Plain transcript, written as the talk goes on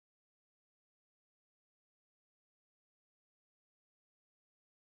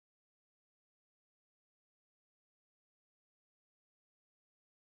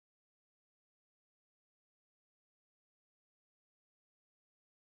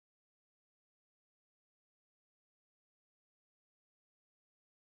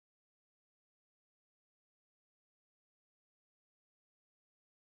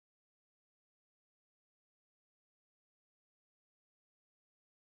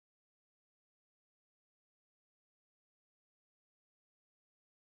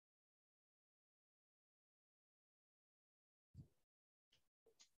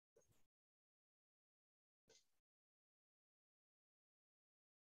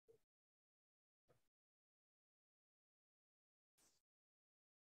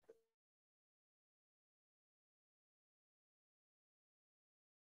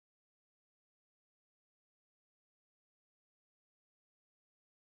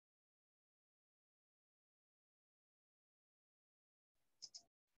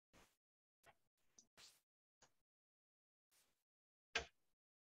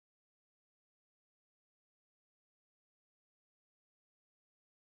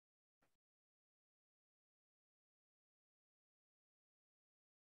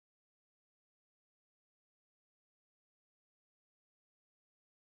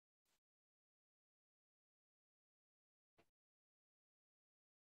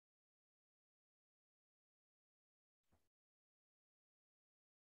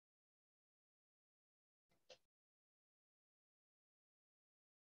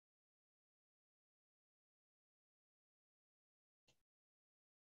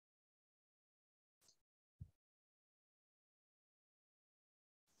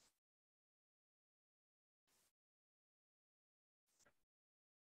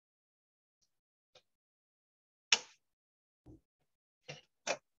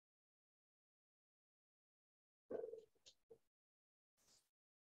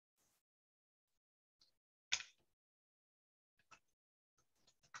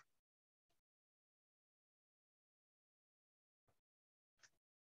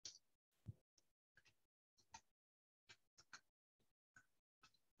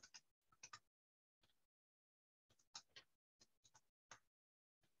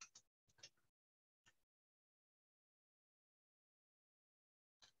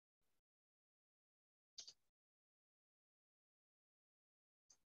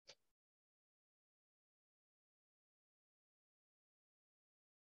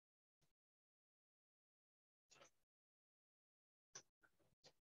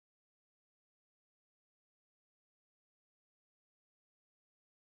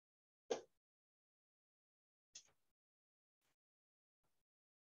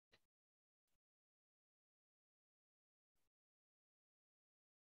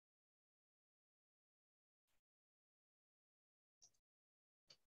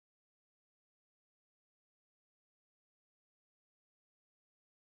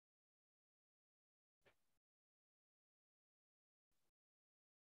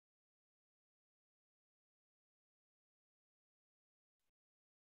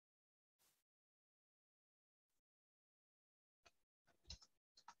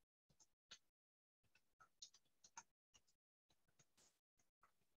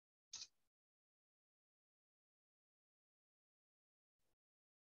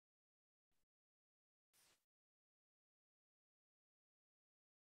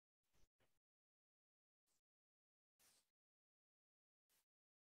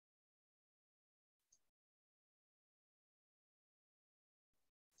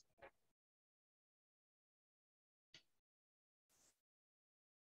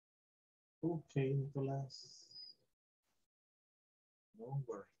Okay, Nicolas. Don't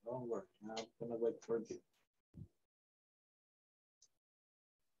worry, don't worry. I'm gonna wait for you.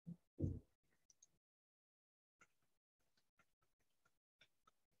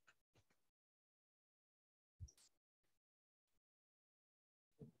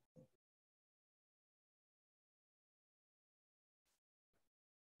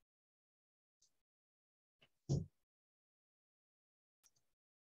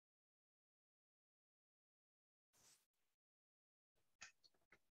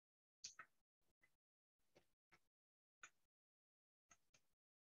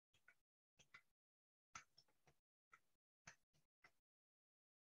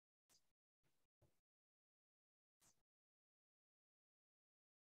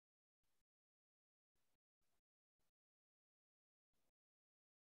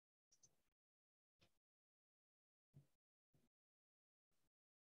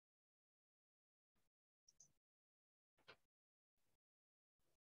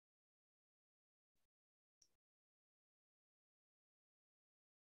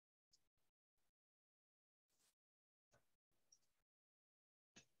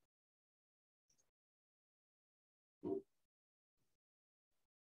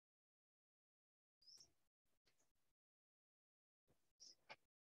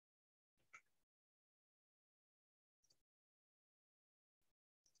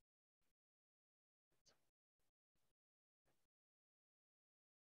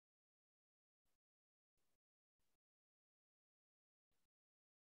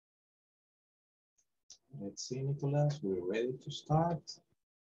 Let's see, Nicolas, we're ready to start.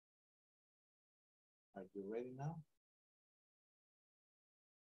 Are you ready now?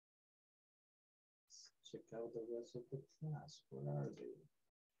 Check out the rest of the class. Where are they?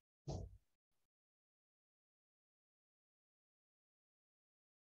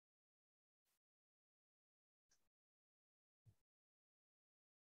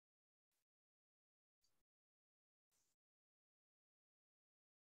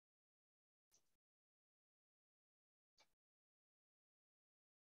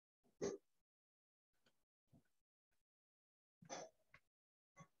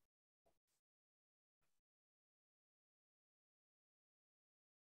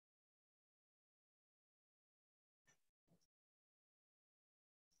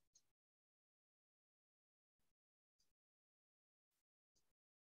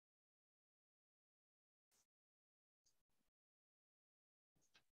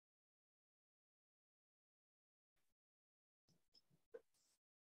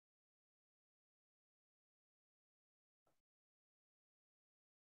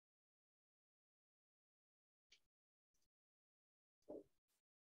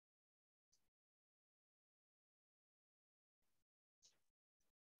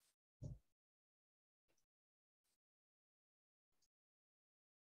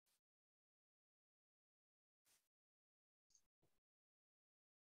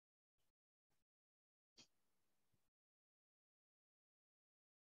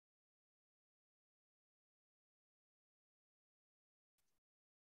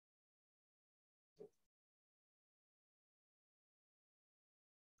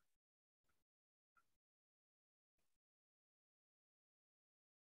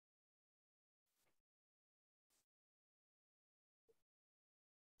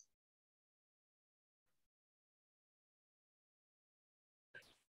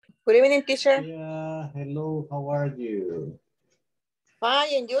 Good evening, teacher. Yeah, hello, how are you? Fine,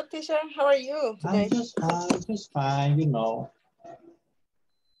 and you, teacher? How are you today? I'm just fine, you know.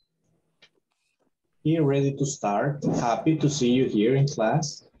 Here, ready to start. Happy to see you here in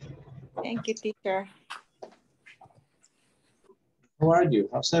class. Thank you, teacher. How are you?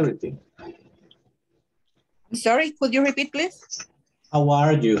 How's everything? I'm sorry, could you repeat, please? How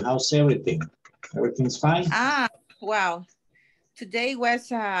are you? How's everything? Everything's fine? Wow. Today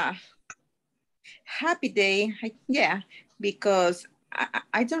was a happy day. Yeah, because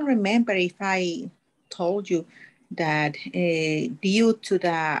I don't remember if I told you that due to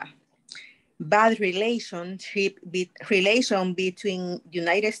the bad relation between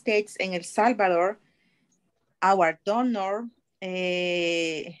United States and El Salvador, our donor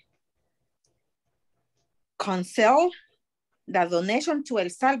canceled the donation to El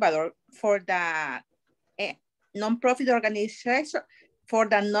Salvador for the non-profit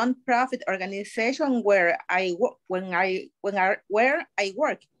organization where I work,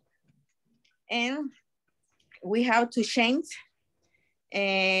 and we have to change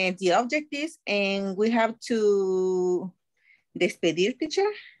the objectives, and we have to despedir,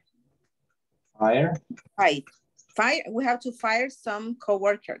 teacher. Fire. Fire. We have to fire some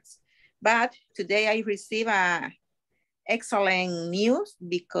coworkers But today I receive excellent news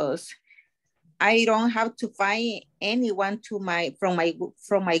because I don't have to find anyone from my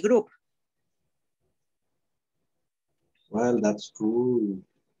group. Well, that's cool.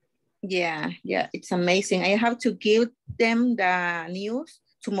 Yeah, it's amazing. I have to give them the news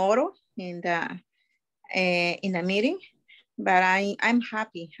tomorrow in the meeting, but I'm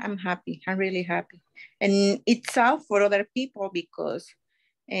happy. I'm really happy. And it's sad for other people because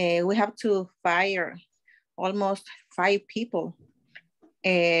we have to fire almost 5 people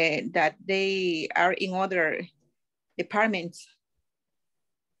that they are in other departments.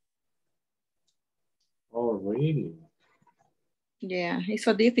 Oh, really? Yeah, it's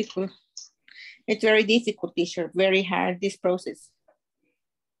so difficult. It's very difficult, teacher, very hard, this process.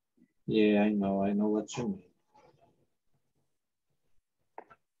 Yeah, I know what you mean.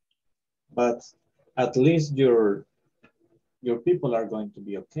 But at least your people are going to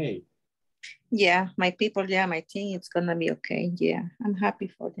be okay. Yeah, my people, yeah, my team, it's gonna be okay. Yeah, I'm happy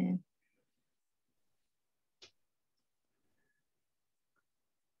for them.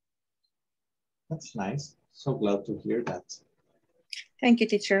 That's nice. So glad to hear that. Thank you,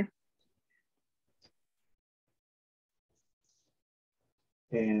 teacher.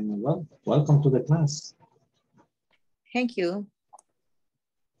 And well, welcome to the class. Thank you.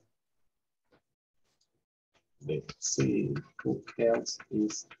 Let's see who else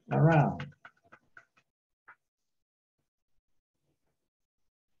is around.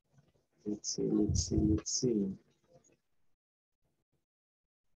 Let's see.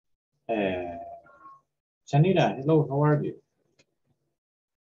 Shanira, hello, how are you?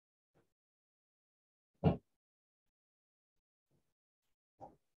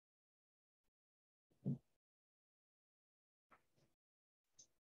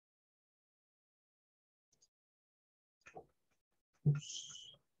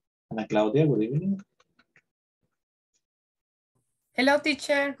 Oops. Ana Claudia, good evening. Hello,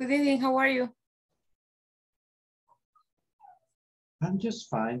 teacher. Good evening. How are you? I'm just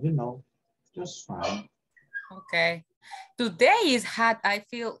fine, you know, just fine. Okay. Today is hot. I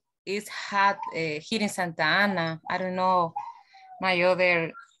feel it's hot here in Santa Ana. I don't know my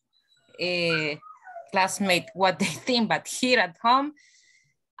other classmate what they think, but here at home,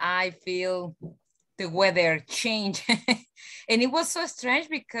 I feel the weather change. And it was so strange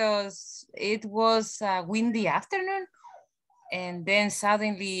because it was a windy afternoon and then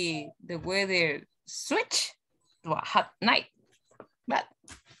suddenly the weather switched to a hot night. But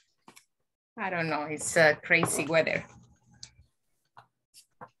I don't know, it's a crazy weather.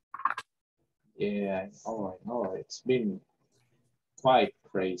 Yeah, I know. It's been quite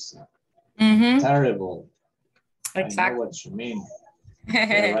crazy. Terrible. Exactly. I know what you mean.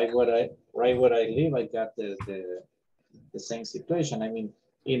 Yeah, right where I live, I got the same situation. I mean,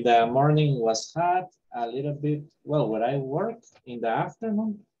 in the morning was hot, a little bit. Well, where I work in the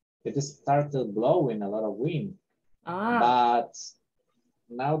afternoon, it started blowing a lot of wind. But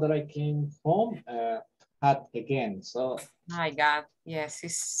now that I came home, hot again. So my God, yes,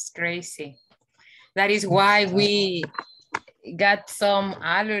 it's crazy. That is why we got some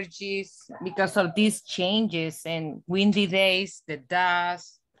allergies because of these changes and windy days, the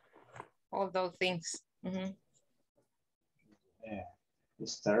dust, all those things. Yeah,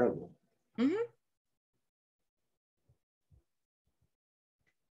 it's terrible.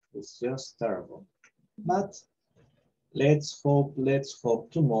 It's just terrible. But let's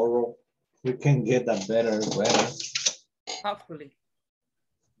hope tomorrow we can get a better weather. Hopefully.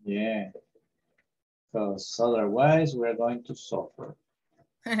 Yeah, because otherwise we're going to suffer.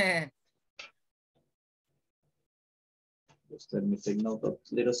 Just let me take note of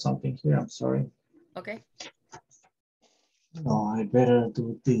a little something here. I'm sorry. Okay. No, I better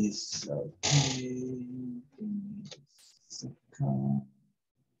do this. Okay.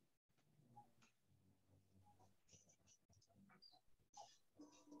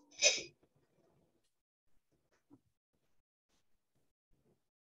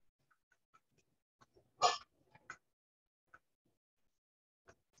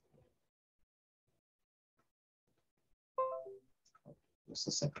 Just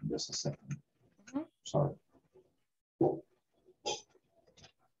a second. Sorry.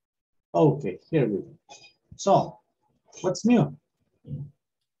 Okay, here we go. So, what's new?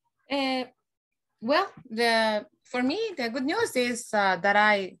 Well, for me, the good news is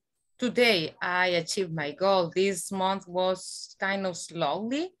that today I achieved my goal. This month was kind of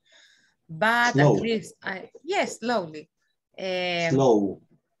slowly, but Slow. at least yes, slowly. Slow.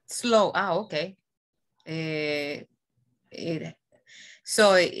 Slow. Okay.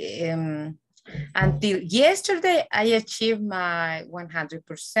 So Until yesterday, I achieved my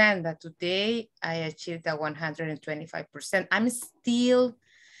 100%, but today I achieved the 125%. I'm still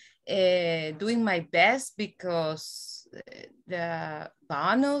doing my best because the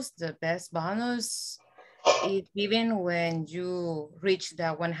bonus, the best bonus is given when you reach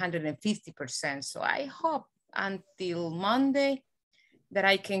the 150%. So I hope until Monday that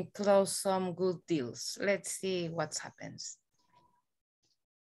I can close some good deals. Let's see what happens.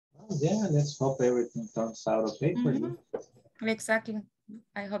 Yeah, let's hope everything turns out okay for you. Exactly.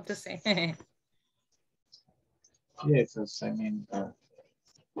 I hope the same. Yeah, because I mean,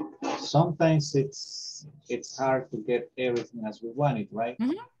 sometimes it's hard to get everything as we want it, right?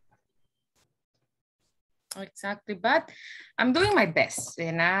 Exactly, but I'm doing my best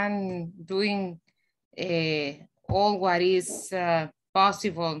and I'm doing all what is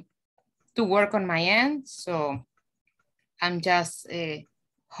possible to work on my end. So I'm just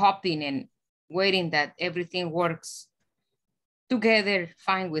hoping and waiting that everything works together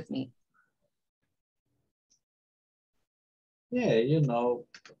fine with me. Yeah, you know,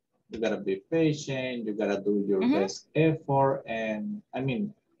 you gotta be patient, you gotta do your best effort. And I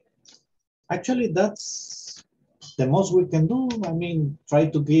mean, actually that's the most we can do. I mean, try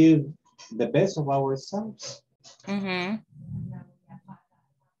to give the best of ourselves.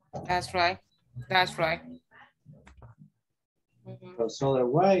 That's right. That's right. Because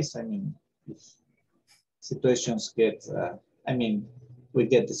otherwise, I mean, if situations get, I mean, we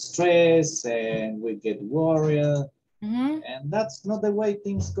get stressed and we get worried, and that's not the way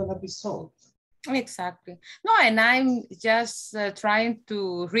things gonna be solved. Exactly. No, and I'm just trying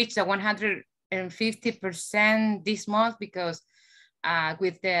to reach the 150% this month because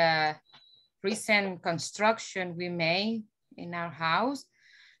with the recent construction we made in our house,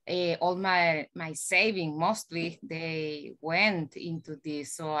 all my saving mostly they went into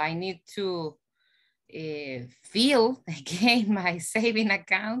this. So I need to fill again my saving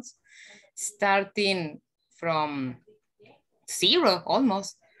accounts, starting from zero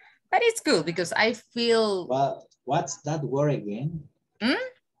almost. But it's good because I feel. Well, what's that word again?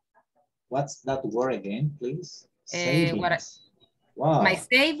 What's that word again, please? Savings. Wow. My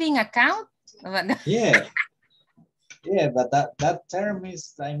saving account? Yeah. Yeah, but that term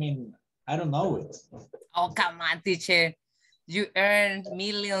is, I mean, I don't know it. Oh, come on, teacher. You earn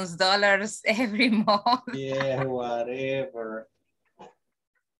millions of dollars every month. Yeah, whatever.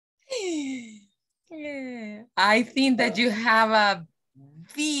 Yeah. I think that you have a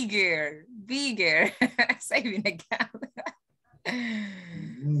bigger saving account.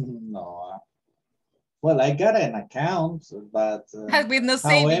 No. Well, I got an account, but with no how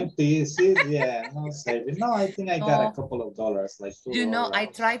saving. empty is it? Yeah, no saving. No, I think I got a couple of dollars, like $2. You know, I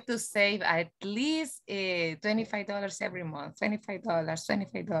try to save at least $25 every month.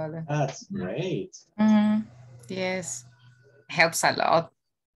 $25. That's great. Yes, helps a lot.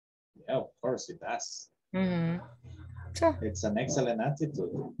 Yeah, of course it does. So, it's an excellent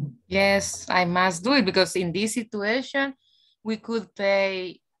attitude. Yes, I must do it because in this situation, we could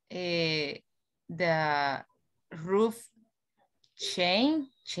pay the roof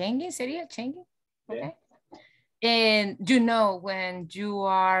changing, sería changing? Okay. And you know, when you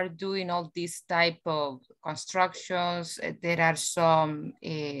are doing all these type of constructions, there are some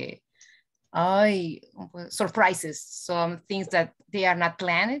surprises, some things that they are not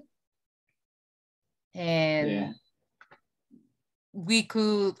planned. And we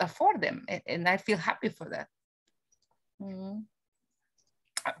could afford them. And I feel happy for that.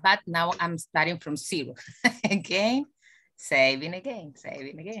 But now I'm starting from zero again, saving again.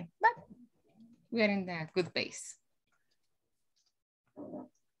 But we're in that good pace. Let's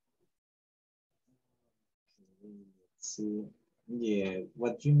see. Yeah,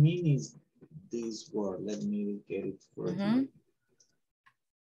 what you mean is this word. Let me get it for you.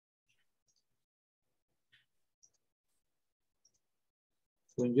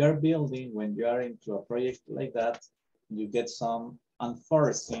 When you're building, when you are into a project like that, you get some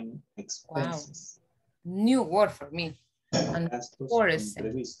unforeseen expenses. Wow. New word for me.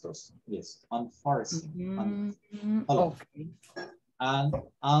 Unforeseen. Yes, unforeseen. Okay. And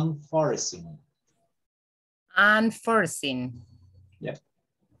unforeseen. Unforeseen. Yep.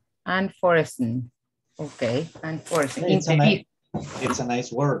 Unforeseen. Okay. Unforeseen. It's a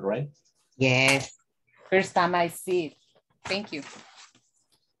nice word, right? Yes. First time I see it. Thank you.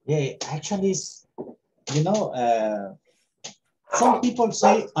 Yeah, actually, you know, some people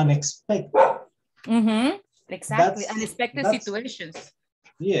say unexpected. Exactly. Unexpected situations.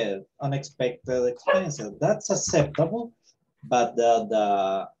 Yeah, unexpected expenses. That's acceptable, but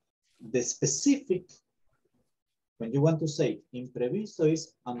the specific, when you want to say imprevisto,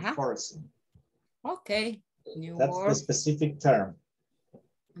 is unforeseen. Okay. New That's the word. specific term.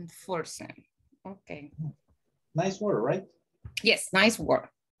 Enforcement. Okay. Nice word, right? Yes, nice word.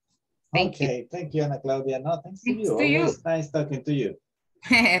 Thank you. Thank you, Ana Claudia. No, thanks to Thanks you. to you. Always nice talking to you.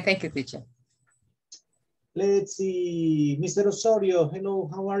 Thank you, teacher. Let's see. Mr. Osorio, hello,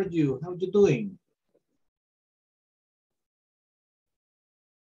 how are you? How you doing?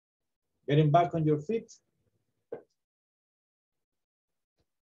 Getting back on your feet?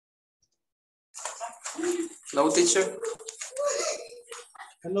 Hello, teacher.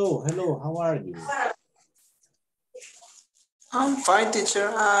 Hello, hello, how are you? I'm fine, teacher.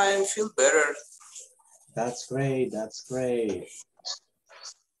 I feel better. That's great, that's great.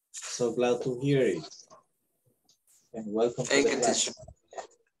 So glad to hear it. And welcome to the class. Teacher.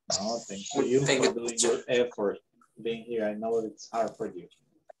 No, thanks to you for doing your effort being here. I know it's hard for you.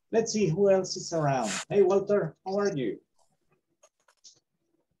 Let's see who else is around. Hey, Walter, how are you?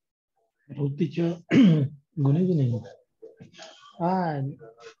 Hello, teacher. Good evening. I'm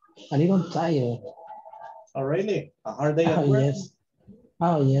a little tired. Oh, really? A hard day at work? Yes.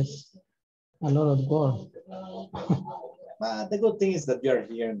 Oh, yes. A lot of work. But the good thing is that you're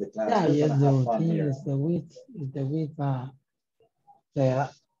here in the class. Yeah, We're yes, gonna have the fun thing here. is the week, a different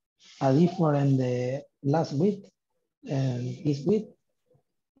the last week, and this week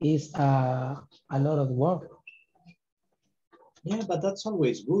is a lot of work. Yeah, but that's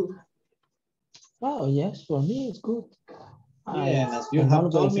always good. Oh, yes, for me it's good. Yeah, and as you have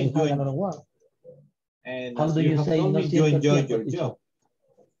told me, you enjoy your job.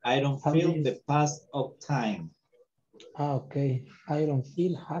 I don't feel the pass of time. Okay, I don't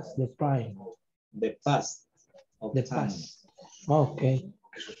feel has the prime. The past of time. Okay.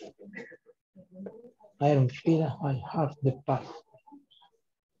 I don't feel I have the past.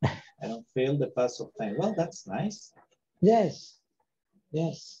 I don't feel the pass of time. Well, that's nice. Yes.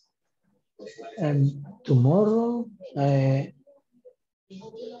 Yes. And tomorrow, I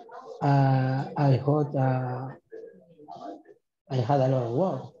heard I had a lot of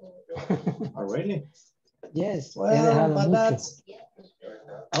work. Oh, really? Yes. Well, but that's...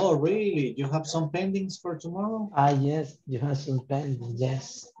 Oh, really? You have some pendings for tomorrow? Yes, you have some pending,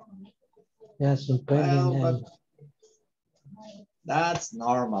 yes. Yes, some pending. Well, but that's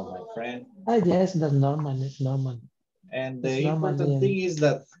normal, my friend. Yes, that's normal, it's normal. And the important thing is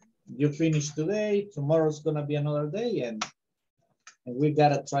that you finish today, tomorrow's gonna be another day, and we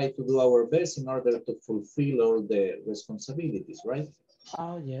gotta try to do our best in order to fulfill all the responsibilities, right?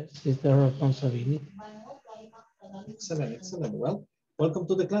 Oh, yes, it's the responsibility. Excellent, excellent. Well, welcome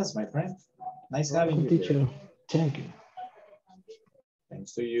to the class, my friend. Nice having you teacher. here. Thank you.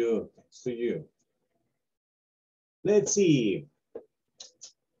 Thanks to you, thanks to you. Let's see.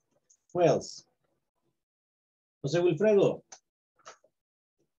 Who else? Jose Wilfredo.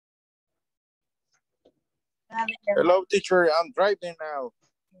 Hello, teacher. I'm driving now.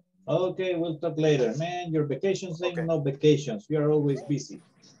 Okay, we'll talk later. Man, your vacations ain't no vacations. We are always busy.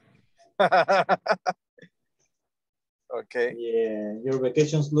 Okay. Yeah, your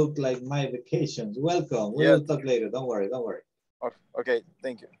vacations look like my vacations. Welcome. We will talk later. Don't worry, don't worry. Okay,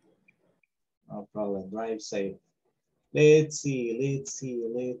 thank you. No problem. Drive safe. Let's see.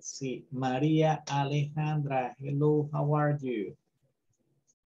 Maria Alejandra, hello, how are you?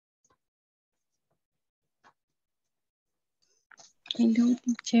 Hello,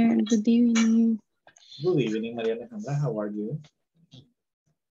 teacher. Good evening. Good evening, Maria Alejandra. How are you?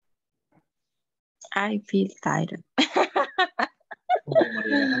 I feel tired. Oh,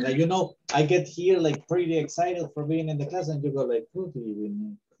 Maria Alejandra, you know, I get here like pretty excited for being in the class and you go like, good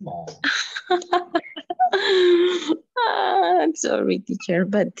evening. Come on. I'm sorry, teacher,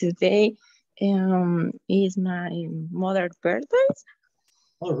 but today is my mother's birthday.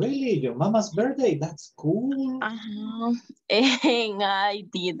 Oh, really? Your mama's birthday? That's cool. And I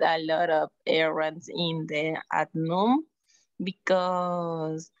did a lot of errands in the afternoon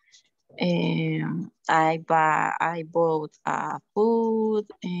because I bought food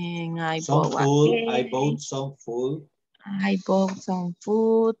and I bought some food. I bought some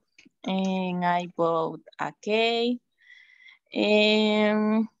food and I bought a cake.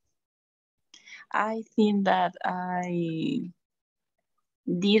 And I think that I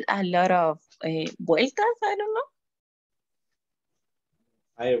did a lot of vueltas, I don't know.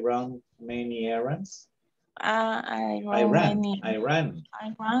 I ran many errands. I ran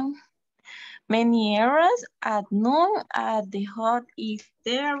many errands at noon. The hot is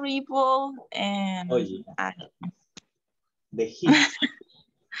terrible and the heat.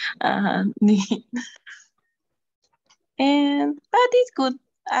 And but it's good.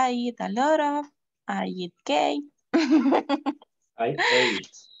 I eat a lot of. I eat cake. I ate.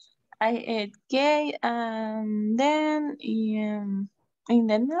 I ate cake and then in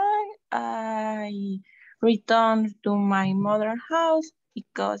the night I returned to my mother's house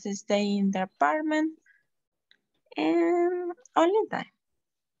because I stay in the apartment and only that.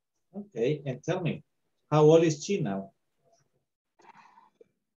 Okay, and tell me, how old is she now?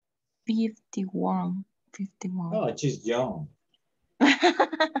 51. Oh, she's young.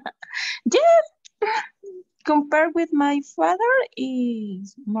 Yes, compared with my father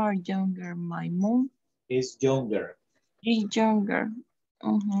is more younger. My mom Is younger. is younger.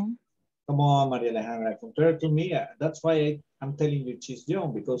 Mhm. Come on, Maria Alejandra, compared to me, that's why I'm telling you she's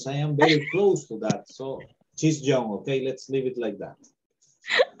young, because I am very close to that. So she's young, okay? Let's leave it like that.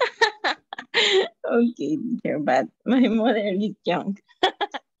 Okay, teacher, but my mother is young.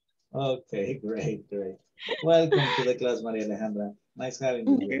 Okay, great, great. Welcome to the class, Maria Alejandra. Nice having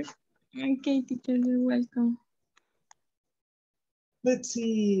you here. Okay, teacher, you're welcome. Let's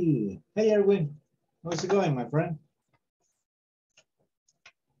see. Hey, Erwin. How's it going, my friend?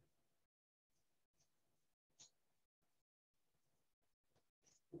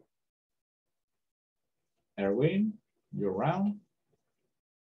 Erwin, you around?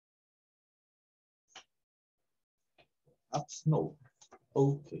 Up snow.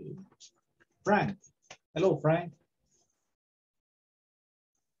 Okay. Frank. Hello, Frank.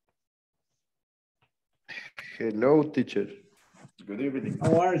 Hello, teacher. Good evening.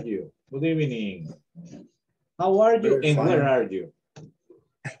 How are you? Good evening. How are you Very and fine. where are you?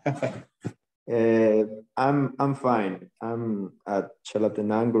 I'm fine. I'm at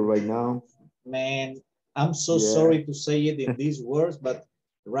Chalatenango right now. Man, I'm so Yeah. sorry to say it in these words, but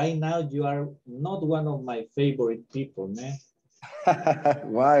right now you are not one of my favorite people, man.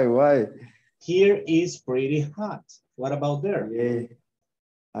 Why? Here is pretty hot. What about there? Yeah,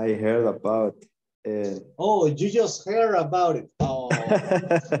 I heard about. Oh, you just heard about it. Oh,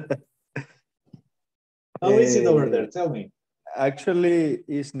 how is it over there? Tell me. Actually,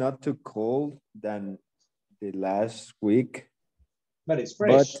 it's not too cold than the last week, But it's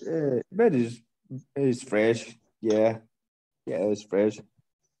fresh. but it's fresh. Yeah, it's fresh.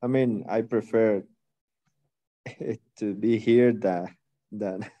 I mean, I prefer to be here than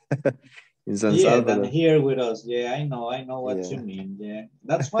in San Yeah, Salvador. than here with us. Yeah, I know what Yeah. you mean. Yeah,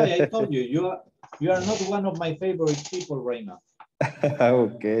 that's why I told you you are not one of my favorite people right now.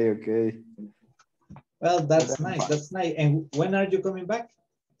 Okay. Well, that's But I'm nice. fine. That's nice. And when are you coming back?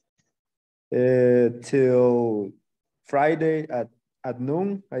 Till Friday at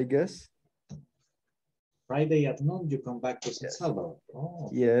noon, I guess. Friday at noon, you come back to San Yes. Salvador. Oh,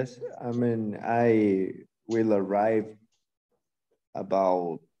 Yes, I mean, I will arrive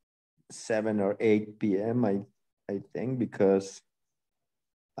about 7 or 8 p.m. I think, because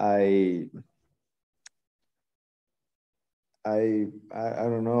I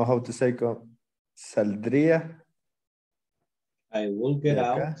don't know how to say saldría I will get de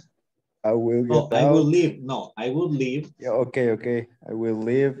out. acá. I will get Oh, out. I will leave. No, I will leave. Yeah, okay. I will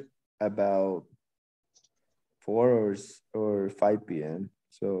leave about 4 or 5 p.m.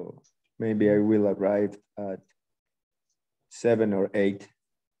 So maybe I will arrive at 7 or 8.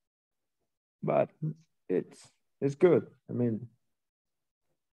 But it's good. I mean,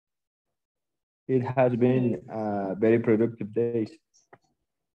 it has been very productive days.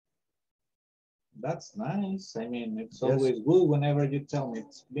 That's nice. I mean, it's Yes. always good whenever you tell me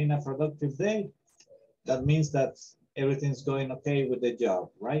it's been a productive day. That means that everything's going okay with the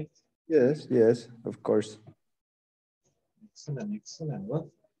job, right? Yes, of course. Excellent. Well,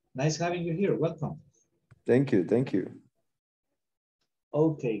 nice having you here. Welcome. Thank you.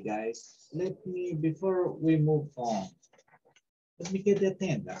 Okay, guys, before we move on, let me get the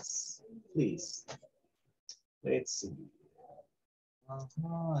attendance, please. Let's see. I'm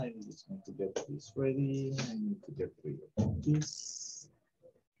just going to get this ready. I need to get rid of this.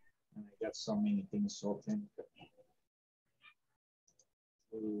 And I got so many things open.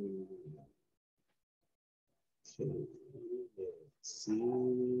 Okay, let's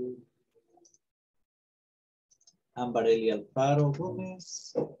see. Ambarelli Alfaro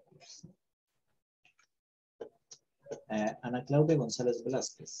Gómez. Ana Claudia González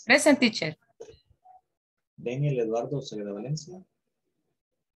Velázquez. Present, teacher. Daniel Eduardo Segura Valencia.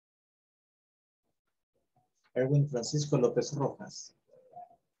 Erwin Francisco López Rojas.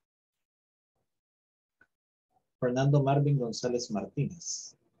 Fernando Marvin González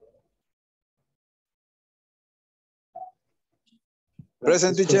Martínez.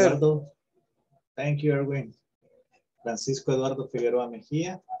 Present, Francisco teacher. Eduardo. Thank you, Erwin. Francisco Eduardo Figueroa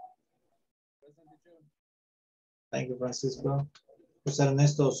Mejía. Thank you, Francisco. José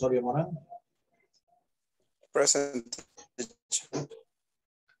Ernesto Osorio Morán. Present.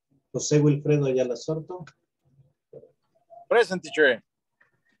 José Wilfredo Ayala Sorto. Present, teacher.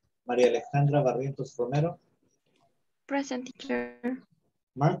 María Alejandra Barrientos Romero. Present, teacher.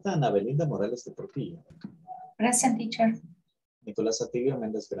 Marta Ana Belinda Morales de Portillo. Present, teacher. Nicolás Atilio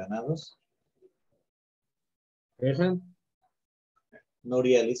Méndez Granados. Present.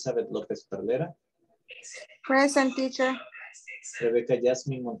 Nuria Elizabeth López Perlera. Present, teacher. Rebeca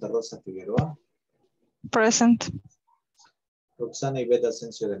Yasmin Monterrosa Figueroa. Present. Roxana Iveta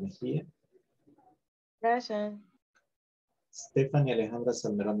Asensio de Mejía. Present. Stephanie Alejandra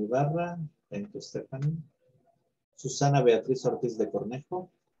Salmerón Ibarra. Thank you, Stephanie. Susana Beatriz Ortiz de Cornejo.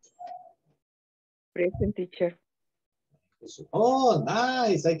 Present, teacher. Oh,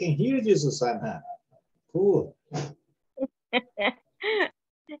 nice. I can hear you, Susana. Cool.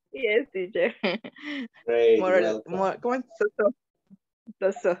 Yes, teacher. Great. More, Welcome. ¿cómo es?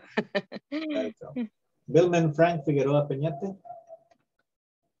 So. Welcome. Vilman Frank Figueroa Peñate.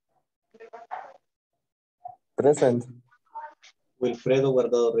 Present. Wilfredo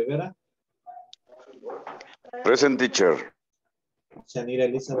Guardado Rivera. Present, teacher. Shanira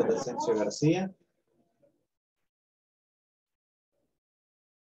Elizabeth Asensio García.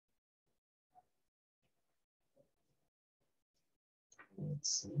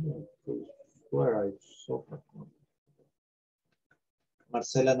 Let's see. Where are you? So far.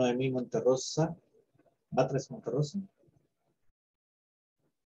 Marcela Noemí Monterrosa. Batres Monterrosa.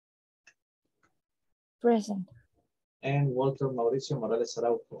 Present. And Walter Mauricio Morales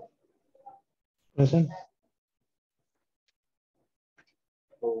Araujo. Present.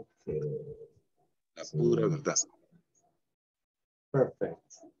 Okay. La pura verdad.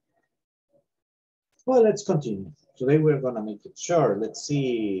 Perfect. Well, let's continue. Today we're going to make it short. Let's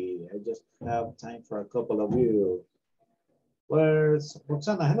see. I just have time for a couple of you. Where's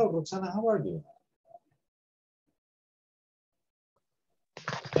Roxana? Hello, Roxana. How are you?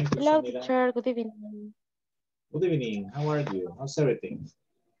 Thank you, Hello, Shanira. teacher. Good evening. Good evening. How are you? How's everything?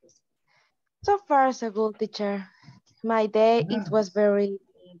 So far, so good, teacher. My day, it was very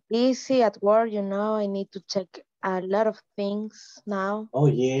busy at work, you know. I need to check a lot of things now. Oh,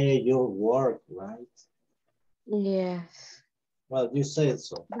 yeah, your work, right? Yes. Well, you said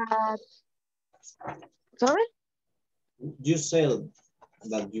so. But, sorry? You said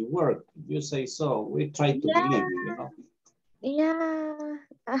that you work. You say so. We try to believe you, you know. Yeah,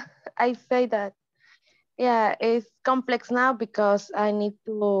 I say that. Yeah, it's complex now because I need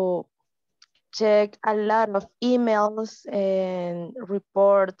to check a lot of emails and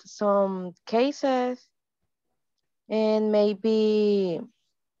report some cases. And maybe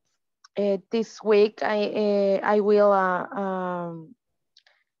this week I will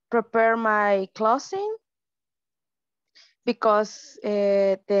prepare my closing because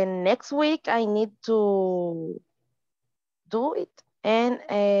the next week I need to do it. And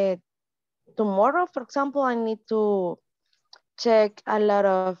tomorrow, for example, I need to check a lot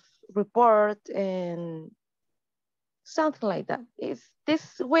of report and something like that.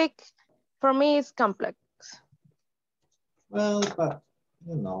 This week for me is complex. Well, but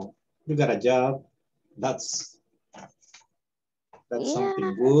you know, you got a job. That's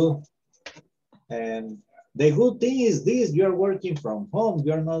something good. And the good thing is this: you're working from home.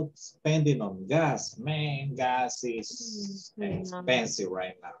 You're not spending on gas. Man, gas is expensive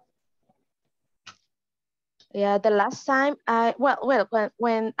right now. Yeah, the last time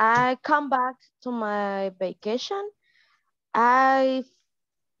when I come back to my vacation, yo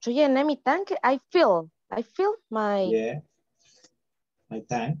llené mi tanque. I fill my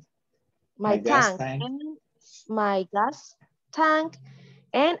tank. My gas tank. tank. And my gas tank.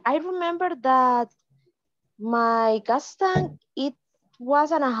 And I remember that my gas tank, it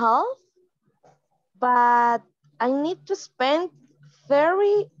wasn't a half, but I need to spend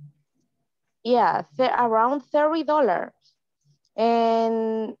around $30.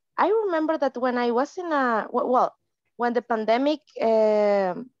 And I remember that when I was in when the pandemic,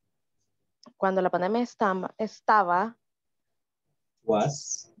 cuando la pandemia estaba,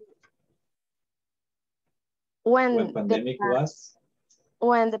 when the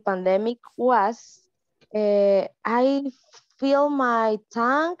pandemic was, I fill my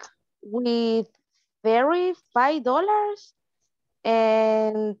tank with $35.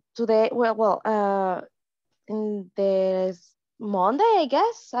 And today, in this Monday, I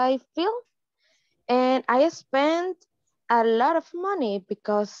guess, I feel, and I spent a lot of money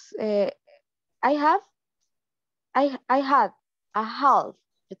because I had a half.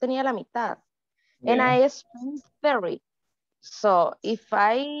 Yo tenía la mitad, and I spent 30. So if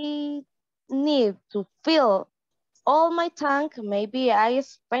I need to fill all my tank, maybe I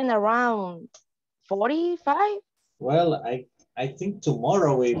spend around 45. Well, I think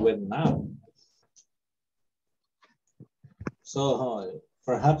tomorrow we will now. So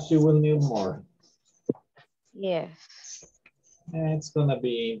perhaps you will need more. Yes. It's gonna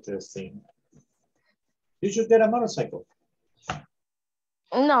be interesting. You should get a motorcycle.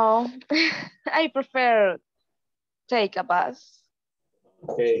 No, I prefer take a bus.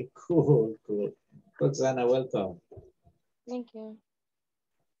 Okay, cool, cool. Roxana, welcome. Thank you.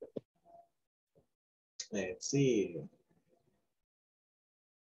 Let's see.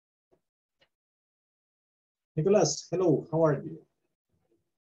 Nicholas, hello, how are you?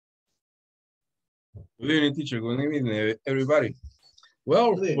 Good evening, teacher. Good evening, everybody.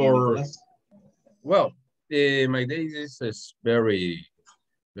 Well, Good evening, Nicholas. My day is very,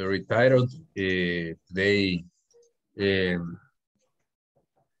 very tired. Today,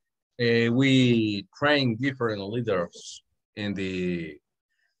 we train different leaders in the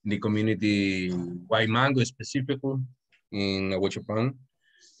community, Waimango specifically, in Aguachapan.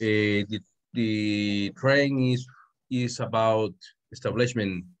 The training is about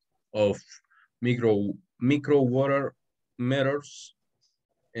establishment of micro water meters,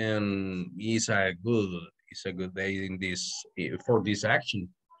 and it's a good day in this for this action.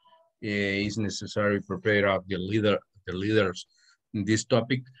 It's necessary to prepare up the leaders in this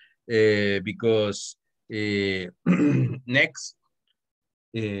topic because next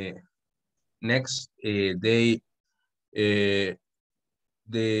they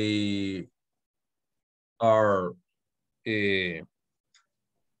are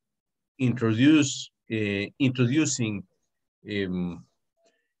introducing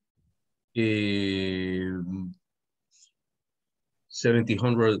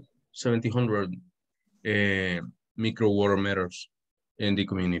 1700 micro water meters in the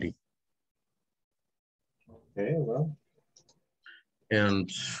community. Okay, well. And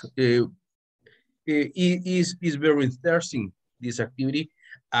it is very interesting, this activity.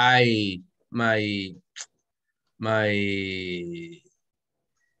 My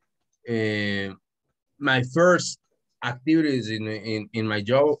first activities in my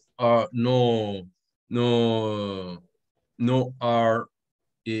job are no are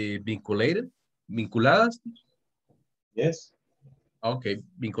vinculadas. Yes. Okay,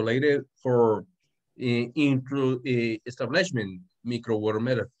 vinculated for establishment micro water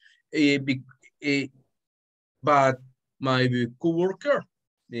meter. But my coworker,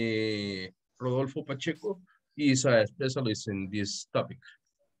 Rodolfo Pacheco, is a specialist in this topic.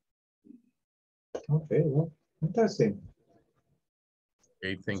 Okay, well, interesting.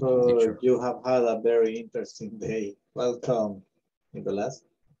 Okay, thank you, teacher. You have had a very interesting day. Welcome, Nicholas.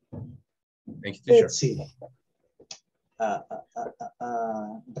 Thank you, teacher. Let's see.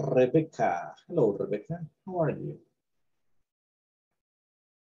 Rebecca. Hello, Rebecca. How are you?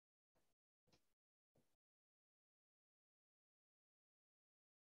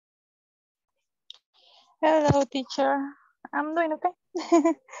 Hello, teacher. I'm doing okay.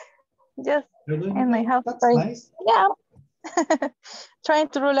 Just doing in my house. That's nice. Yeah. Trying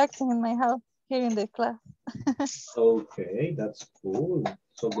to relax in my house here in the class. Okay, that's cool.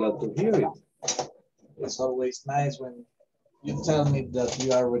 So glad to hear it. It's always nice when you tell me that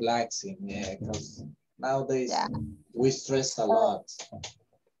you are relaxing. Yeah, because nowadays we stress a lot.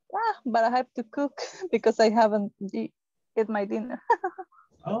 Yeah, but I have to cook because I haven't eat my dinner.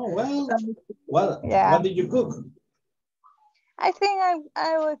 Oh, well, what did you cook? I think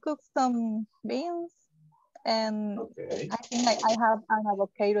I will cook some beans, and I think I have an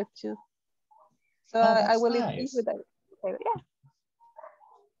avocado too. So I will eat with that. Yeah,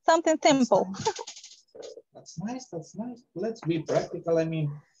 something simple. That's nice. That's nice. Let's be practical. I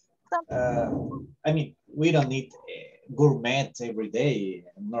mean, we don't eat gourmet every day,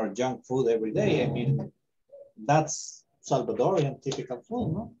 nor junk food every day. I mean, that's Salvadorian typical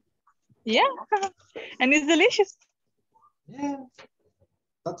food, no? Yeah, and it's delicious. Yeah,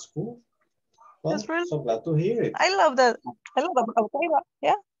 that's cool. Well, that's really, so glad to hear it. I love that. I love avocado.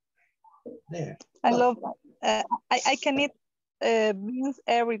 Yeah. Yeah. I love. I can eat beans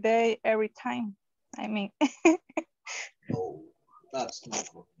every day, every time. I mean. No, that's not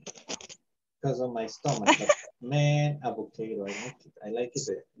good. Because of my stomach. But man, avocado, I like it. I like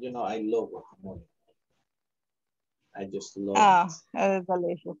it. You know, I love guacamole. I just love it. It's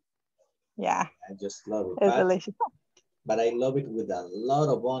delicious. Yeah. I just love it. It's delicious. But I love it with a lot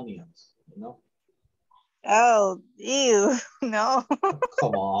of onions, you know? Oh, ew, no.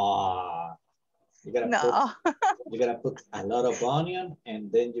 Come on. You gotta put a lot of onion,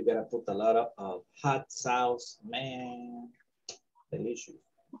 and then you gotta put a lot of hot sauce. Man, delicious.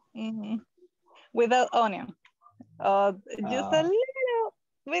 Mm-hmm. Without onion. Just a little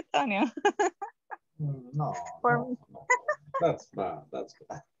bit onion. No. For me. That's bad. That's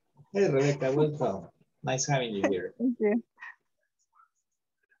bad. Hey, Rebecca, welcome. Nice having you here. Thank you.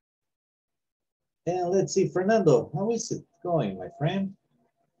 And let's see, Fernando, how is it going, my friend?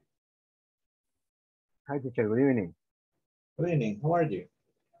 Hi, teacher. Good evening. Good evening. How are you?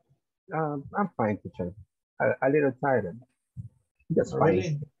 I'm fine, teacher. A little tired. Just Oh, fine.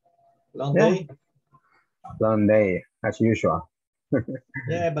 really? Long Yeah. day? Long day, as usual.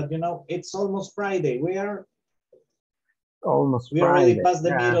 Yeah, but you know, it's almost Friday. We Almost already Friday. past the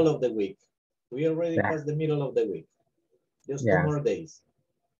Yeah. middle of the week. We already Yeah. past the middle of the week. Just 2 Yeah. more days.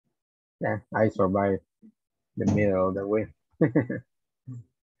 Yeah, I survived the middle of the week.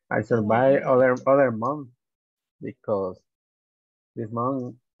 I survived other month because this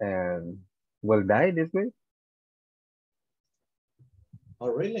month will die this week. Oh,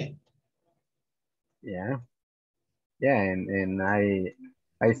 really? Yeah. Yeah, and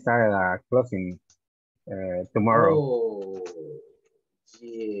I started closing tomorrow. Oh,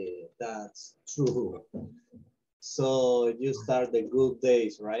 yeah, that's true. So you start the good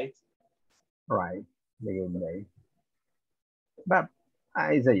days, right? Right, the good day. But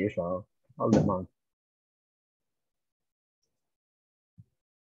it's the usual all the month.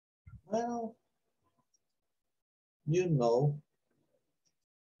 Well, you know,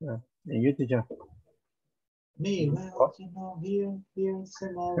 Yeah. And you, teacher? me, well, you know, here,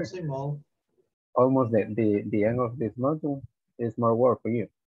 same old, same old. Almost the end of this month is more work for you.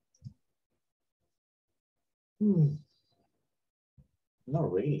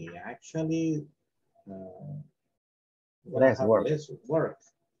 Not really, actually. Less have work. less work.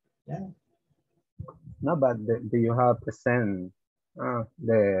 Yeah. No, but do you have present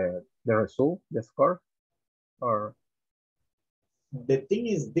the result, the score, or? The thing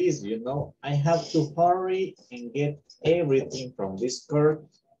is this, you know, I have to hurry and get everything from this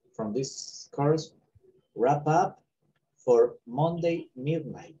course wrap up for Monday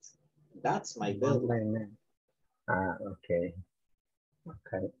midnight. That's my deadline. Okay.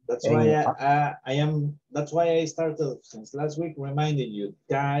 Okay. That's why that's why I started since last week reminding you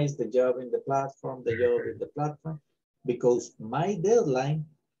guys the job in the platform, because my deadline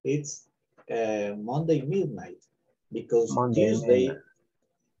is Monday midnight, because Monday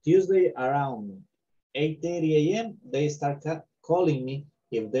Tuesday around 8:30 a.m. they start calling me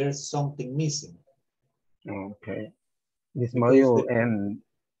if there's something missing. Okay. This Because module and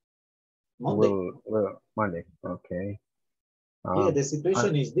Monday. will Monday. Okay. Yeah, the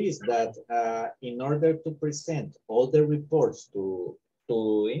situation is this, that in order to present all the reports to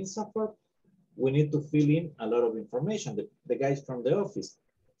INSAFORP, we need to fill in a lot of information, the guys from the office.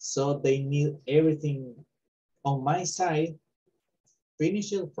 So they need everything on my side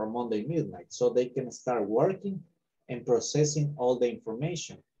finished for Monday midnight, so they can start working and processing all the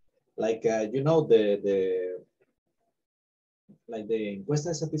information. Like, you know, like the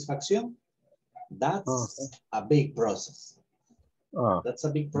encuesta de satisfacción, that's a big process. That's a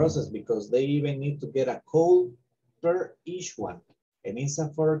big process because they even need to get a code per each one. And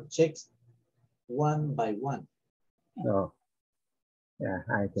INSAFORP checks one by one. No. Yeah,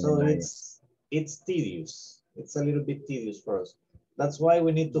 I can So imagine. it's tedious. It's a little bit tedious for us. That's why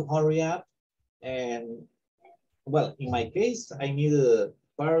we need to hurry up. And well, in my case, I need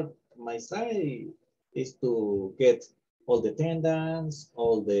part of my side is to get all the attendance,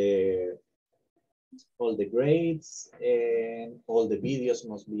 all the grades, and all the videos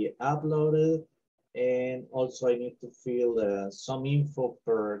must be uploaded. And also I need to fill some info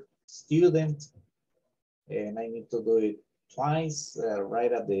per student. And I need to do it twice,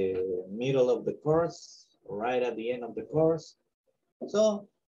 right at the middle of the course, right at the end of the course. So,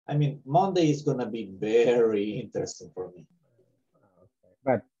 I mean, Monday is gonna be very interesting for me.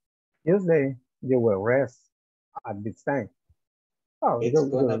 But Tuesday, you will rest at this time. Oh, it's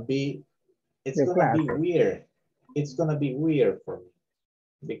gonna be weird. It's gonna be weird for me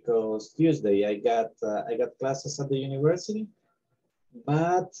because Tuesday I got classes at the university,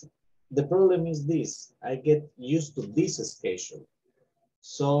 but the problem is this: I get used to this schedule.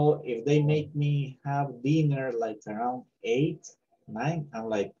 So if they make me have dinner like around 8, 9, I'm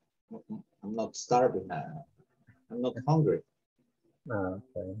like, I'm not starving. I'm not hungry.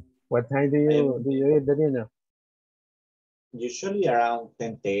 Okay. What time do you eat the dinner? Usually around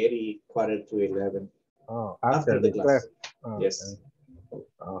 10:30, quarter to 11. Oh, after the class. Oh, yes. Okay.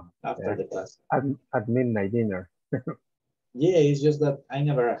 Oh, after the class. At midnight dinner. Yeah, it's just that I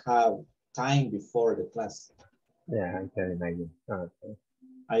never have time before the class. Yeah, I can imagine. Okay.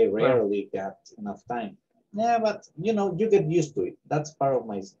 I rarely got enough time. Yeah, but you know, you get used to it. That's part of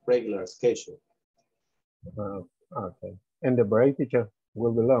my regular schedule. Okay. And the break, teacher,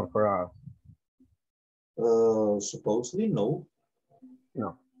 will be long for us. Supposedly, no.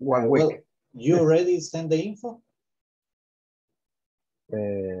 No, 1 week. Well, you already sent the info?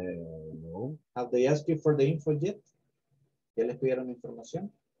 No. Have they asked you for the info yet? ¿Ya les pidieron información?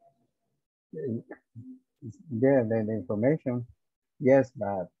 Yeah, the information. Yes,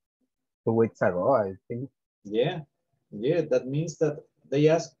 but 2 weeks ago, I think. Yeah, that means that they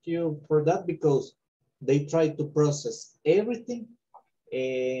ask you for that because they try to process everything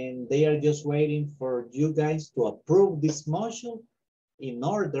and they are just waiting for you guys to approve this module in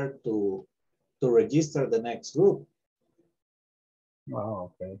order to register the next group.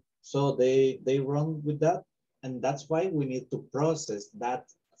 Oh, okay. So they run with that, and that's why we need to process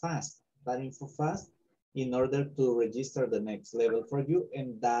that fast, that info fast, in order to register the next level for you,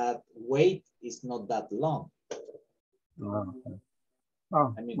 and that wait is not that long. Oh, okay.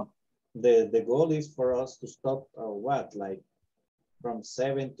 Oh. I mean, the goal is for us to stop what, like from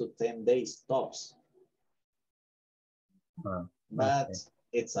 7 to 10 days tops. Oh, but okay.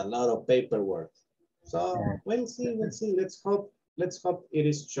 It's a lot of paperwork. So Yeah. we'll see. Let's hope it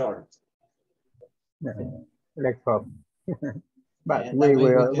is short. Let's hope. But And we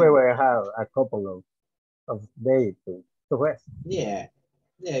that way will have a couple of days to rest. Yeah,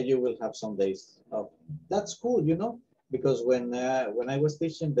 you will have some days of. That's cool, you know, because when I was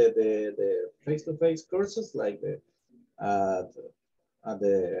teaching the face-to-face courses, like at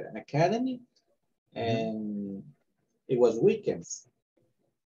the academy, and it was weekends,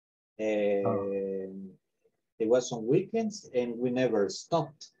 and it was on weekends, and we never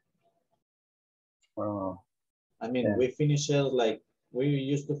stopped. Oh. I mean, Yeah. we finished like we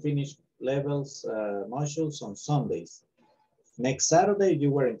used to finish levels modules on Sundays. Next Saturday,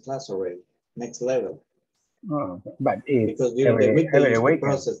 you were in class already. Next level. Oh, but it's because during the week they every used weekend. to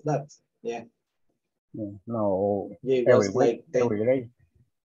process that. Yeah. No. Yeah, it every was week, like 10, every day.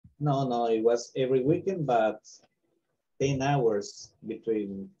 No, it was every weekend, but 10 hours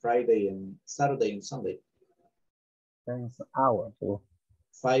between Friday and Saturday and Sunday. 10 hours.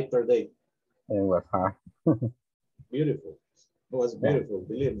 5 per day. It was hard. Beautiful. It was beautiful,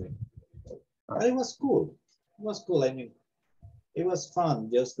 believe me. But it was cool. It was cool. I mean, it was fun,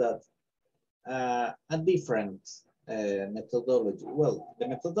 just that a different methodology. Well, the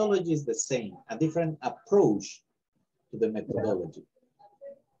methodology is the same, a different approach to the methodology.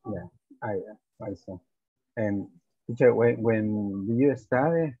 Yeah, I see. And teacher, when you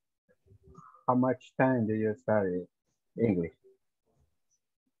study, how much time do you study English?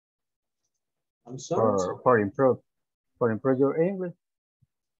 I'm sorry. For improve your English,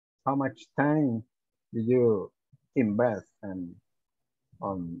 how much time do you invest on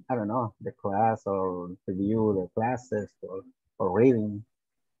I don't know, the class or review the classes or reading?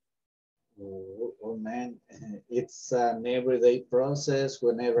 Oh man, it's an everyday process.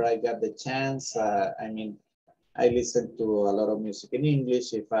 Whenever I got the chance, I mean, I listen to a lot of music in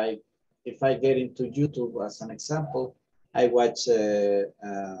English. If I get into YouTube, as an example, I watch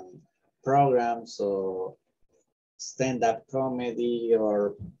programs or stand-up comedy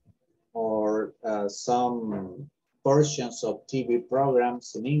or some portions of TV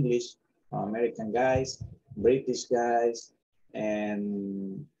programs in English, American guys, British guys,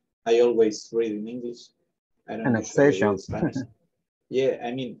 and I always read in English. I don't usually read Spanish. Yeah,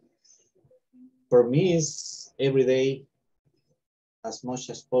 I mean, for me, it's every day as much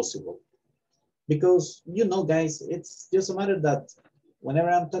as possible. Because, you know, guys, it's just a matter that whenever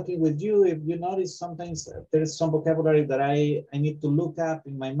I'm talking with you, if you notice, sometimes there's some vocabulary that I need to look up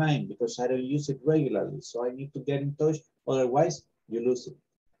in my mind because I don't use it regularly. So I need to get in touch. Otherwise, you lose it.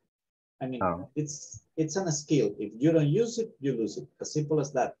 I mean, it's a skill. If you don't use it, you lose it. As simple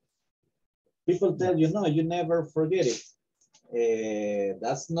as that. People tell you, no, you never forget it.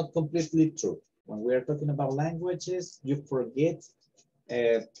 That's not completely true. When we are talking about languages, you forget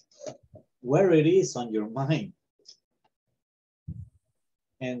where it is on your mind.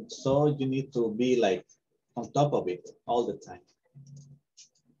 And so you need to be like on top of it all the time.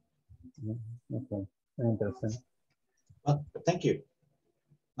 Okay, interesting. Well, thank you.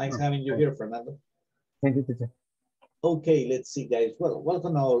 Nice having you here, Fernando. Thank you, teacher. Okay, let's see, guys. Well,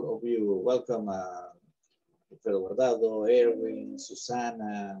 welcome all of you. Welcome, Alfredo Guardado, Erwin,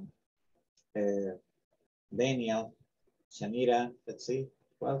 Susana, Daniel, Shanira. Let's see.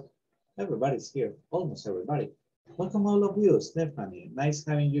 Well, everybody's here. Almost everybody. Welcome all of you, Stephanie. Nice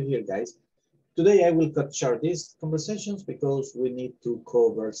having you here, guys. Today I will cut short these conversations because we need to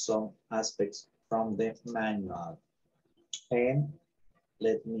cover some aspects from the manual. And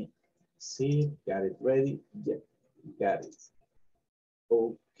let me see, got it ready? Yeah, got it.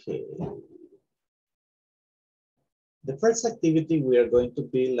 Okay. The first activity we are going to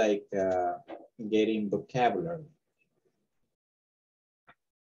be like getting vocabulary.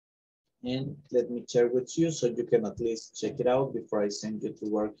 And let me share with you so you can at least check it out before I send you to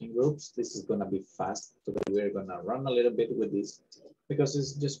working groups. This is gonna be fast, so we're gonna run a little bit with this because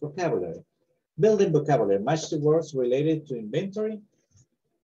it's just vocabulary. Building vocabulary, match the words related to inventory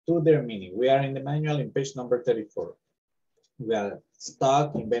to their meaning. We are in the manual in page number 34. We are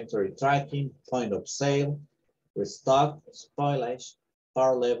stock, inventory tracking, point of sale, restock, spoilage,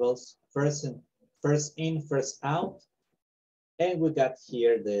 power levels, first in, first out. And we got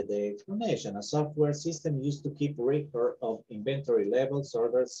here the explanation. A software system used to keep record of inventory levels,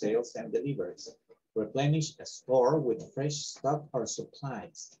 orders, sales, and deliveries. Replenish a store with fresh stock or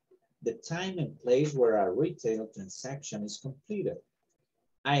supplies. The time and place where a retail transaction is completed.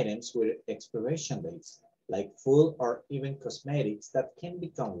 Items with expiration dates, like food or even cosmetics that can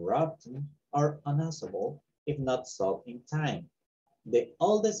become rotten or unusable if not sold in time. The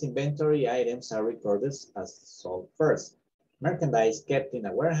oldest inventory items are recorded as sold first. Merchandise kept in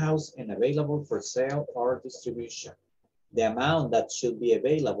a warehouse and available for sale or distribution. The amount that should be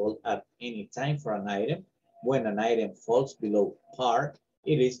available at any time for an item. When an item falls below par,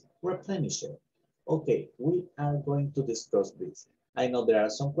 it is replenished. Okay, we are going to discuss this. I know there are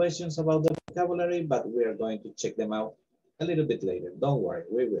some questions about the vocabulary, but we are going to check them out a little bit later. Don't worry,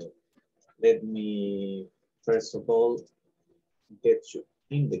 we will. Let me, first of all, get you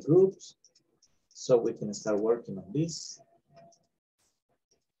in the groups so we can start working on this.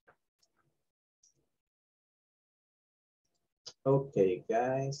 Okay,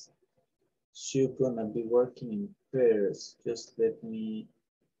 guys, you're gonna be working in pairs. Just let me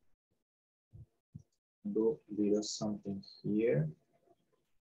do a little something here.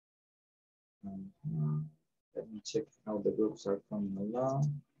 Let me check how the groups are coming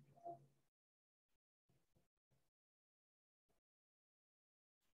along.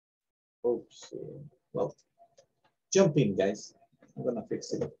 Oops, well, jump in, guys. I'm gonna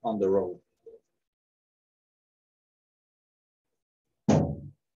fix it on the road.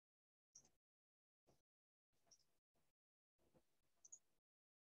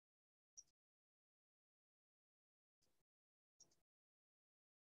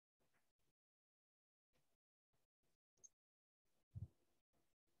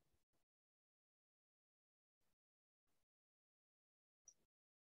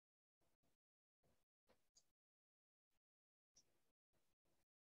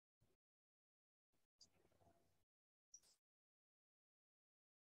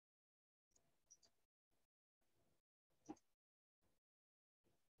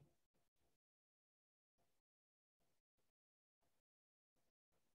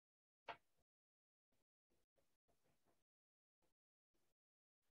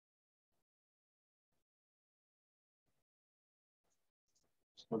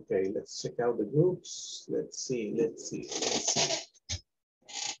 Okay, let's check out the groups. Let's see.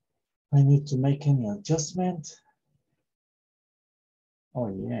 I need to make any adjustment. Oh,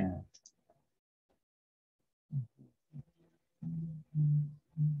 yeah.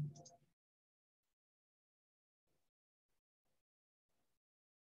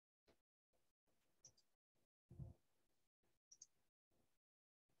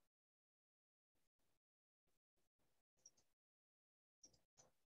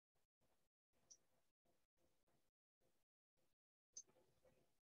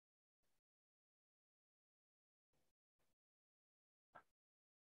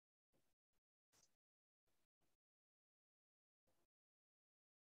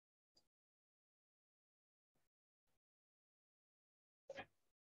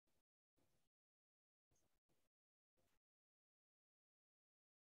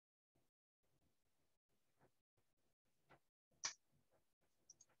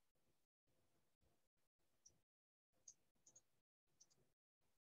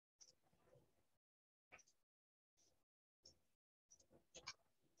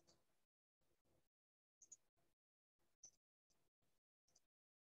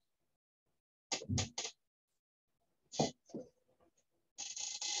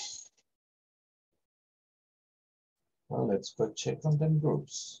 Well, let's go check on them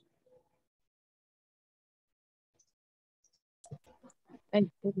groups. The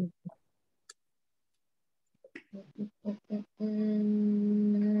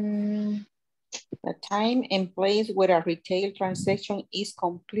time and place where a retail transaction is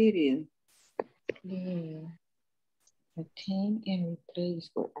completed. Yeah. The time and place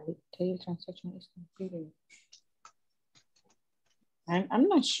where a retail transaction is completed. I'm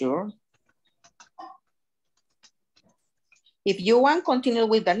not sure. If you want, continue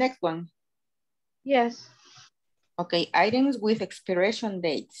with the next one. Yes. Okay, items with expiration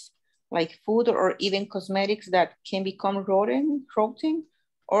dates. like food or even cosmetics that can become rotten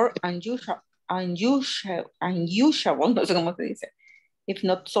or unusual, no sé cómo se dice, if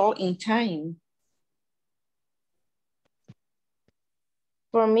not sold in time.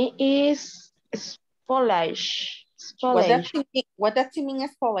 For me is spoilage. What does it mean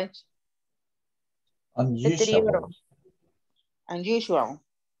as spoilage? Unusual. Unusual.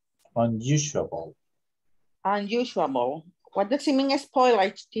 Unusual. Unusual. What does it mean as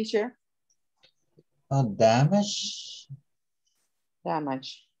spoilage, teacher? Damage.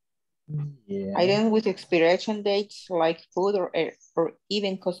 Damage. Yeah. Items with expiration dates like food or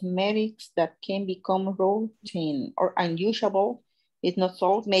even cosmetics that can become routine or unusable if not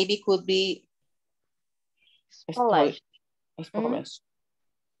sold, maybe could be spoilage.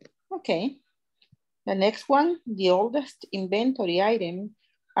 Okay. The next one, the oldest inventory items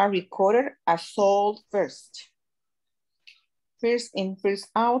are recorded as sold first. First in, first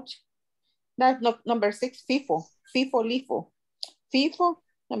out. That's number 6, FIFO, LIFO. FIFO,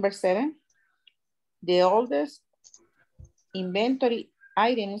 number 7. The oldest inventory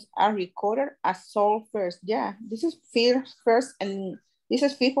items are recorded as sold first. Yeah, this is first and this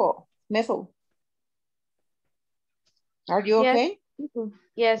is FIFO method. Are you okay?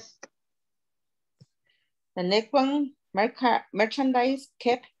 Yes. The next one, merchandise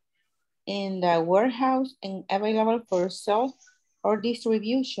kept in the warehouse and available for sale or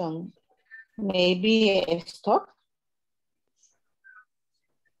distribution. Maybe a stock.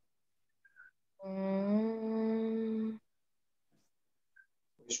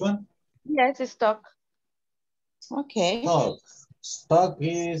 Which one? Yes, stock. Okay. Stock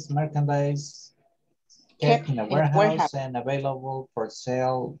is merchandise kept in a warehouse and available for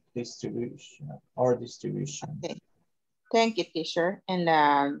sale, distribution. Okay. Thank you, teacher. And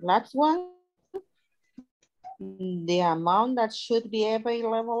the last one, the amount that should be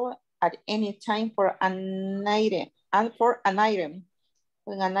available at any time for an item.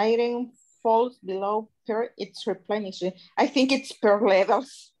 When an item falls below per, it's replenished. I think it's per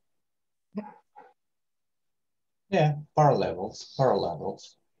levels. Yeah, per levels.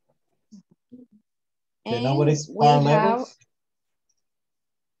 Do you know what is per levels?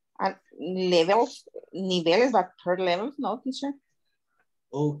 Levels, niveles, but per levels, no, teacher?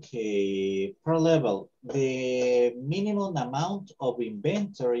 Okay, per level, the minimum amount of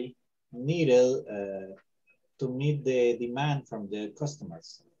inventory needed to meet the demand from the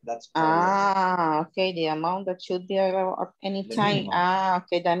customers. That's per level. Okay, the amount that should be available at any time.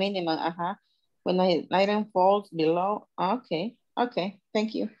 Okay, the minimum, When an item falls below, okay,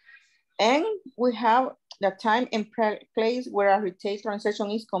 thank you. And we have the time and place where a retail transaction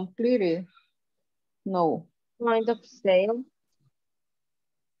is completed. No. Point of sale.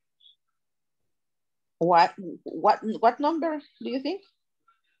 What number do you think?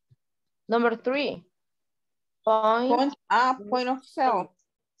 Number 3. Point of sale.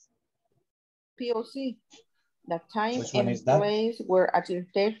 POC. The time and place where a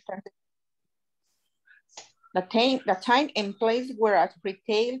retail transaction. The time and place where a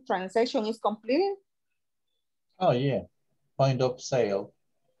retail transaction is completed. Oh yeah, point of sale.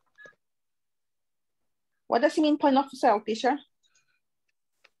 What does it mean, point of sale, teacher?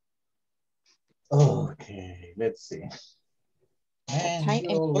 Okay, let's see. The time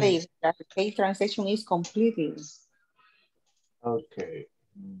and place that the retail transaction is completed. Okay.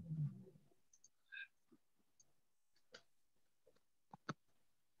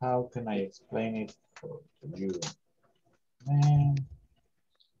 How can I explain it to you? Man,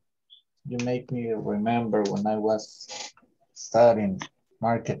 you make me remember when I was studying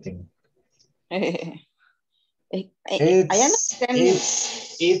marketing. I understand.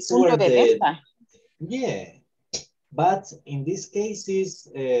 It's where the, yeah, but in this case is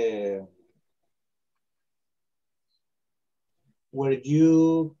where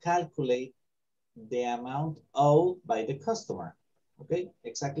you calculate the amount owed by the customer. Okay,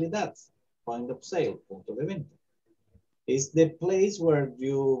 exactly that. Point of sale, punto de venta. Is the place where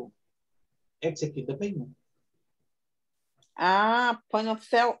you execute the payment. Point of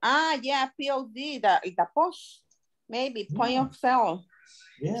sale. Yeah, POD, the post. Maybe point of sale.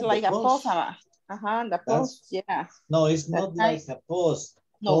 Yeah, it's like a post. The post, yeah. No, it's not like a post.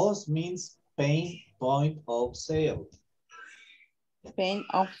 No. Post means point of sale. Point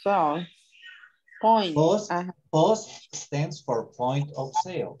of sale. Point. Post stands for point of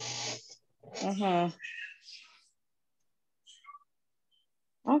sale.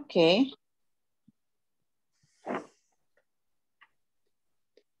 Okay.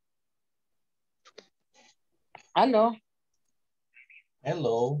 Hello.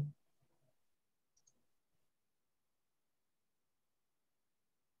 Hello.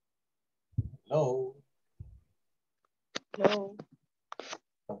 Hello. Hello.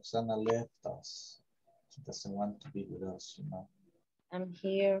 Roxana left us. She doesn't want to be with us, you know. I'm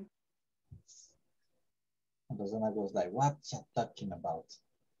here. And Roxana goes like, what you talking about?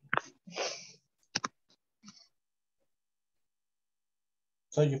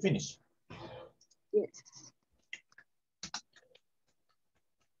 So you finish? Yes.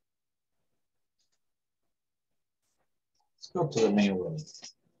 Let's go to the main room.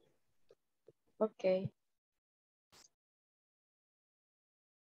 Okay.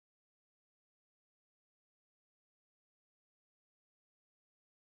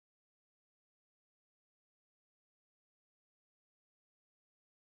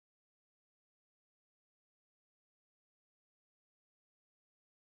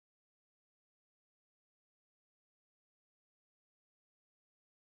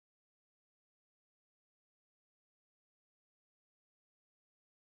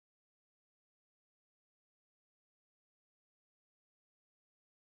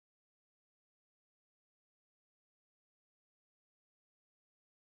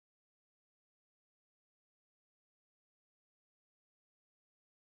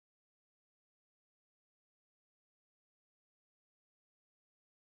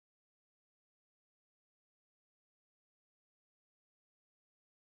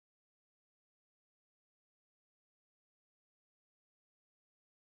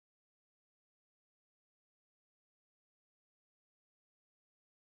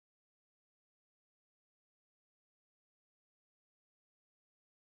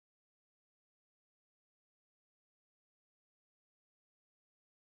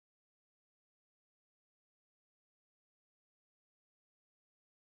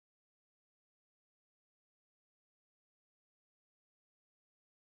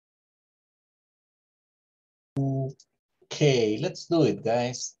 Okay, let's do it,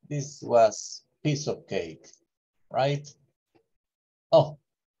 guys. This was piece of cake, right? Oh,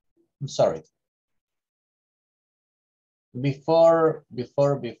 I'm sorry. Before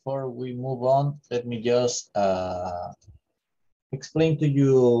we move on, let me just explain to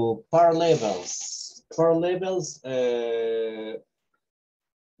you par levels. Par levels, the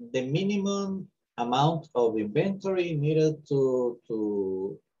minimum amount of inventory needed to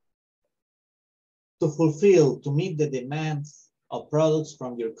fulfill, to meet the demands of products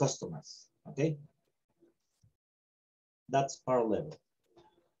from your customers, okay? That's par level.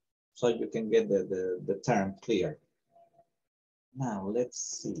 So you can get the term clear. Now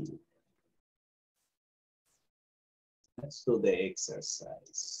let's see. Let's do the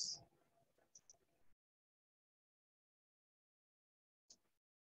exercise.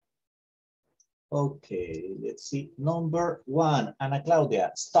 Okay, let's see. Number 1, Ana Claudia,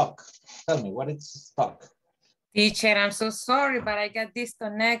 stock. Tell me, what is stock? Teacher, I'm so sorry, but I got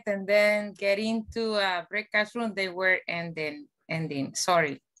disconnected and then get into a breakout room. They were ending.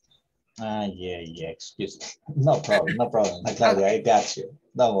 Sorry. Yeah, excuse me. No problem, Ana Claudia, okay. I got you.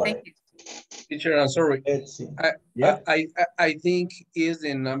 Don't worry. Thank you. Teacher, I'm sorry. Let's see. Yeah. I think is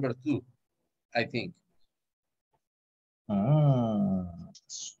the number 2. I think.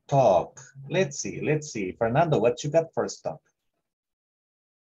 Stock. Let's see. Fernando, what you got for stock?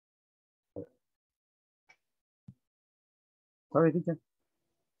 Sorry, teacher.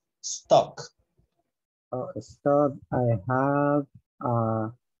 Stock. Stock, I have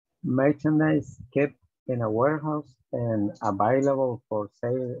merchandise kept in a warehouse and available for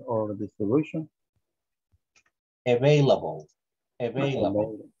sale or distribution. Available. Yes,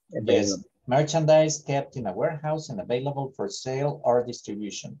 Available. merchandise kept in a warehouse and available for sale or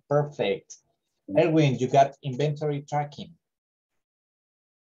distribution. Perfect. Erwin, you got inventory tracking.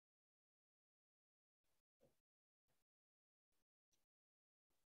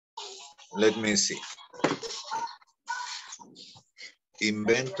 Let me see.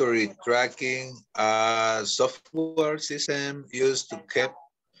 Inventory tracking, software system used to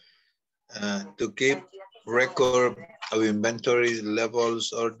keep record of inventory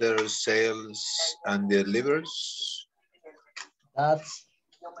levels, orders, sales, and delivers. That's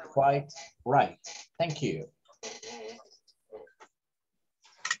quite right. Thank you.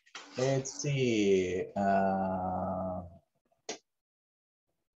 Let's see.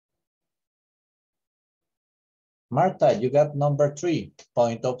 Marta, you got number 3,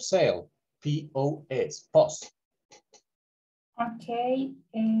 point of sale, POS, POS. Okay,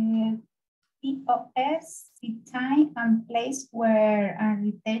 POS, the time and place where a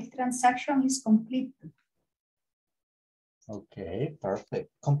retail transaction is completed. Okay, perfect.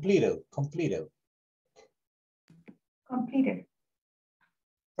 Completed.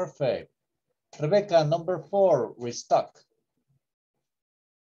 Perfect. Rebecca, number 4, restock.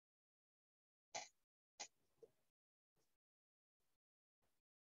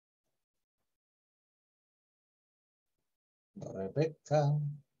 Rebecca.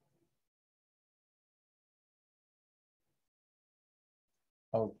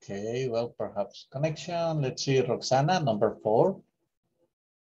 Okay, well, perhaps connection. Let's see, Roxana, number 4.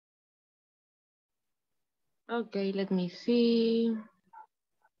 Okay, let me see.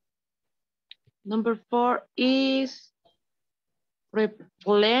 Number 4 is replenish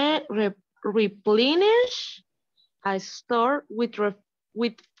a store with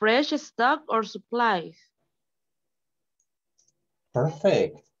fresh stock or supplies.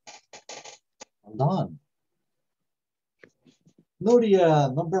 Perfect. Well done.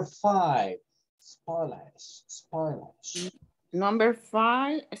 Nuria, number 5. Spoilage. Number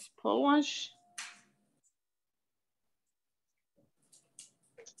 5, spoilage.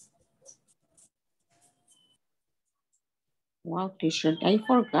 Wow, teacher, I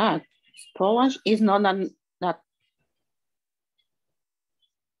forgot. Spoilage is not that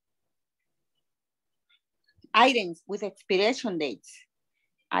items with expiration dates.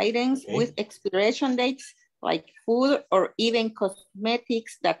 Items with expiration dates like food or even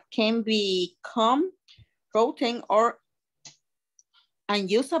cosmetics that can become rotten or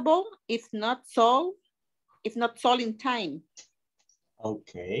unusable if not sold in time.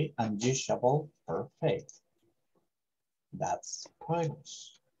 Okay, unusable, perfect. That's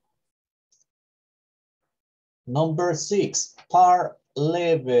spoilage. Number 6, par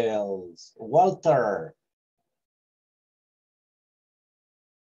levels. Walter.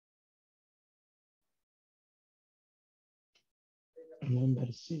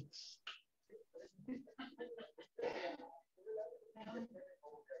 Number 6.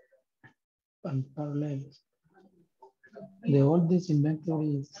 Par levels. The oldest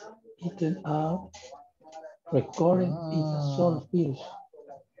inventory is eaten out, recorded is sold fish.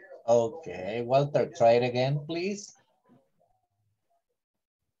 Okay, Walter, try it again, please.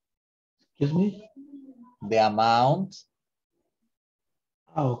 Excuse me? The amount.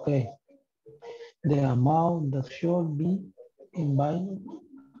 Okay. The amount that should be invited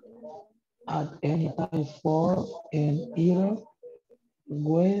at any time for an either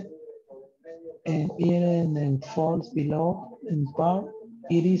with and even and falls below in part,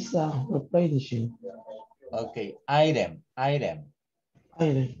 it is a repetition. Okay, item. Item.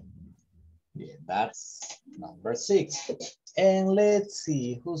 Yeah, that's number 6. And let's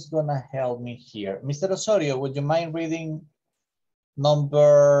see who's gonna help me here. Mr. Osorio, would you mind reading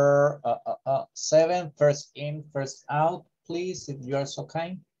number 7, first in, first out, please, if you are so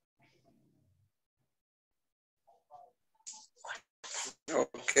kind?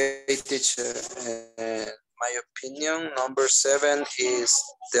 Okay, teacher. My opinion, number 7 is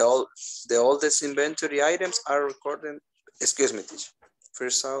the oldest inventory items are recorded. Excuse me, teacher.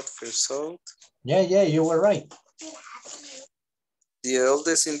 First out, first sold. Yeah, you were right. The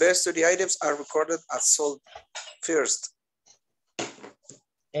oldest inventory items are recorded as sold first.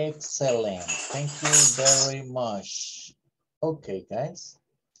 Excellent. Thank you very much. Okay, guys.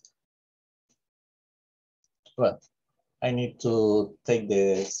 Well, I need to take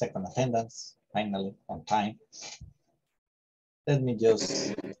the second attendance, finally, on time. Let me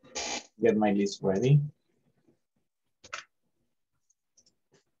just get my list ready.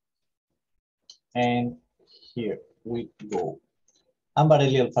 And here we go.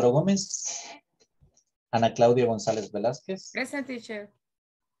 Ambarelli Alfaro Gómez. Ana Claudia González Velázquez. Present, teacher.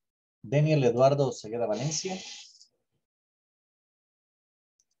 Daniel Eduardo Cegueda Valencia.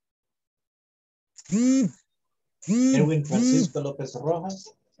 Erwin Francisco López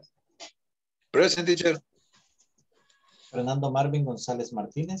Rojas. Present, teacher. Fernando Marvin González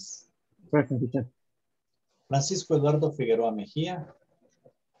Martínez. Present, teacher. Francisco Eduardo Figueroa Mejía.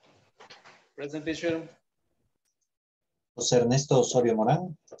 Present, teacher. José Ernesto Osorio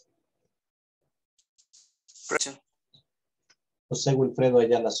Morán. Present. José Wilfredo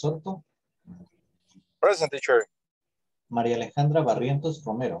Ayala Sorto. Present, teacher. María Alejandra Barrientos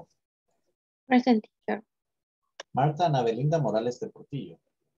Romero. Present, teacher. Marta Ana Belinda Morales de Portillo.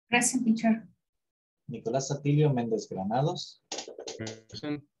 Present, teacher. Nicolás Atilio Méndez Granados.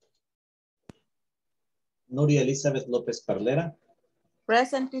 Present. Nuria Elizabeth López Parlera.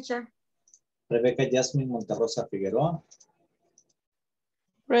 Present, teacher. Rebeca Yasmin Monterrosa Figueroa.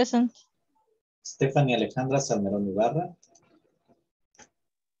 Present. Stephanie Alejandra Salmerón Ibarra.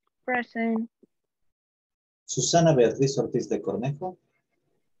 Present. Susana Beatriz Ortiz de Cornejo.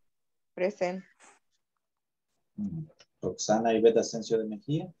 Present. Roxana Ivette Asensio de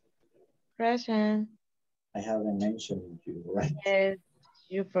Mejía. Present. I haven't mentioned you, right? Yes,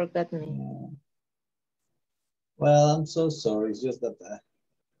 you forgot me. Well, I'm so sorry. It's just that,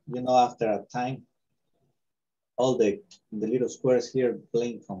 you know, after a time, all the little squares here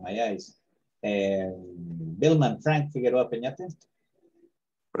blink from my eyes. Billman Frank Figueroa Peñate.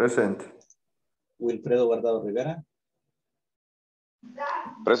 Present. Wilfredo Guardado Rivera.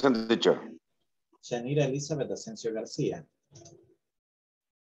 Present, teacher. Shanira Elizabeth Asensio García.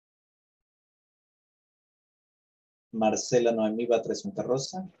 Marcela Noemí Batres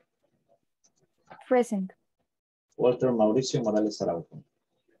Monterrosa. Present. Walter Mauricio Morales Araujo.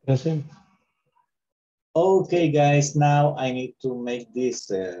 Present. Okay, guys, now I need to make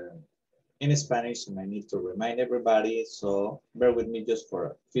this in Spanish and I need to remind everybody, so bear with me just for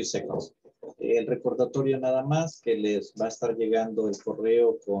a few seconds. El recordatorio nada más que les va a estar llegando el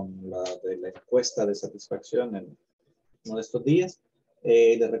correo con la de la encuesta de satisfacción en uno de estos días.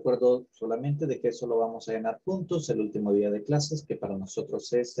 Les recuerdo solamente de que eso lo vamos a llenar juntos el último día de clases, que para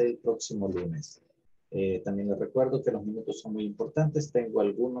nosotros es el próximo lunes. También les recuerdo que los minutos son muy importantes. Tengo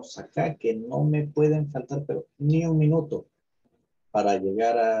algunos acá que no me pueden faltar, pero ni un minuto para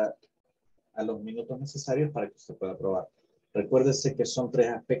llegar a los minutos necesarios para que usted pueda aprobar. Recuérdese que son 3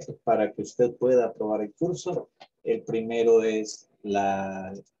 aspectos para que usted pueda aprobar el curso. El primero es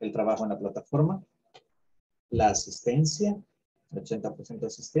el trabajo en la plataforma, la asistencia, 80% de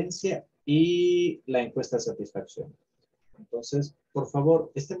asistencia y la encuesta de satisfacción. Entonces, por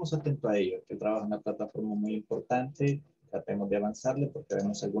favor, estemos atentos a ello. El trabajo en la plataforma es muy importante. Tratemos de avanzarle porque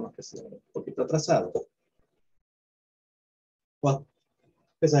vemos algunos que se ven un poquito atrasados. Bueno,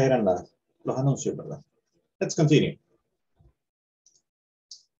 esas eran los anuncios, ¿verdad? Let's continue.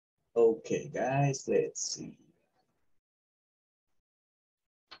 Okay, guys, let's see.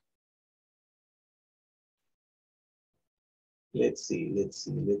 Let's see.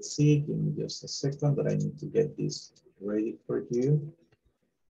 Give me just a second that I need to get this ready for you.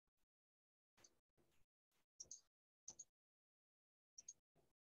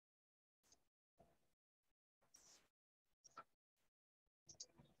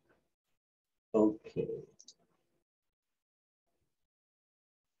 Okay.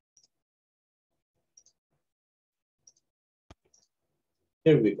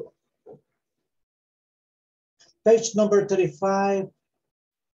 Here we go. Page number 35.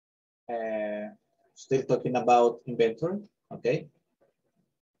 Still talking about inventory, okay?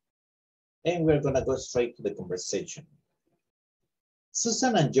 And we're gonna go straight to the conversation.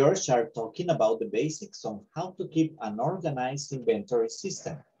 Susan and George are talking about the basics on how to keep an organized inventory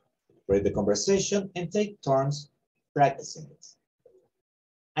system. Read the conversation and take turns practicing it.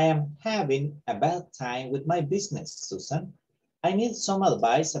 I am having a bad time with my business, Susan. I need some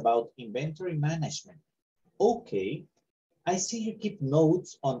advice about inventory management. Okay, I see you keep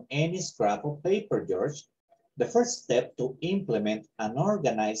notes on any scrap of paper, George. The first step to implement an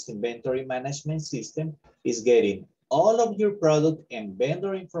organized inventory management system is getting all of your product and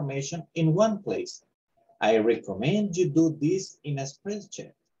vendor information in one place. I recommend you do this in a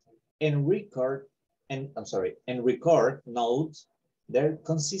spreadsheet and record notes there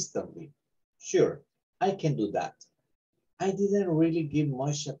consistently. Sure, I can do that. I didn't really give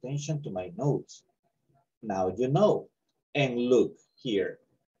much attention to my notes. Now you know. And look here,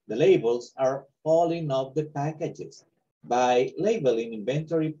 the labels are falling off the packages. By labeling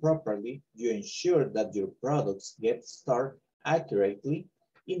inventory properly, you ensure that your products get stored accurately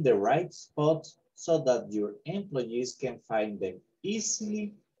in the right spot so that your employees can find them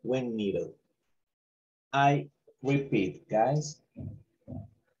easily when needed. I repeat, guys.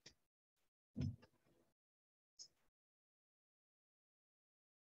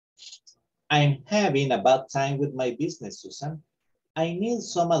 I'm having a bad time with my business, Susan. I need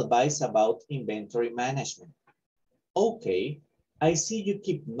some advice about inventory management. Okay, I see you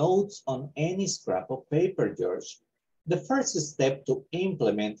keep notes on any scrap of paper, George. The first step to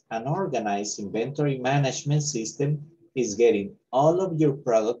implement an organized inventory management system is getting all of your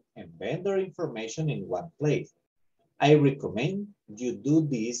product and vendor information in one place. I recommend you do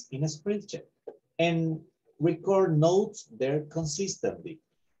this in a spreadsheet and record notes there consistently.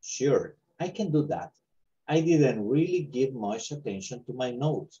 Sure, I can do that. I didn't really give much attention to my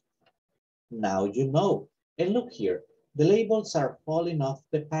notes. Now you know. And look here, the labels are falling off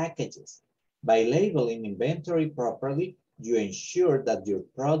the packages. By labeling inventory properly, you ensure that your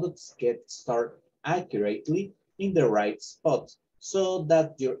products get stored accurately in the right spot so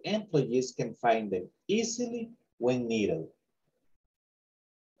that your employees can find them easily when needed.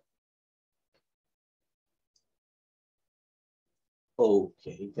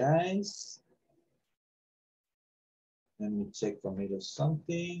 Okay, guys. Let me check for me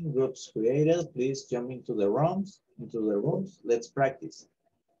something. Groups created. Please jump into the rooms. Let's practice.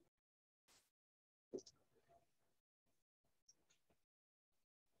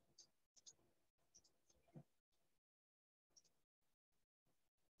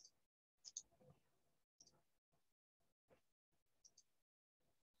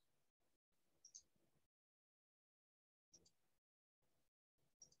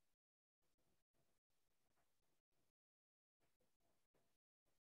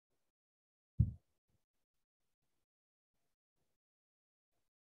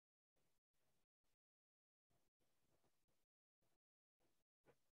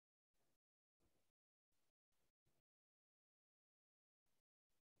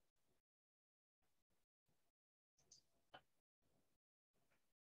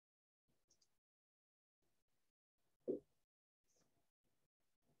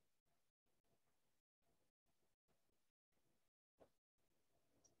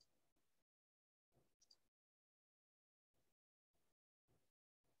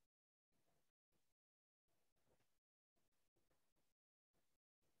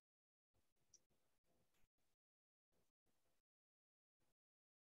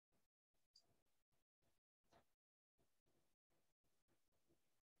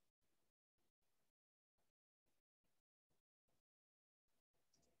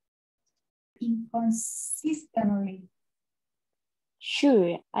 inconsistently.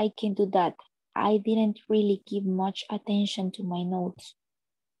 Sure, I can do that. I didn't really give much attention to my notes.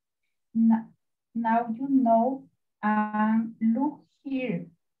 Now you know, and look here.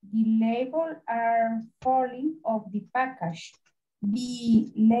 The labels are falling off the package.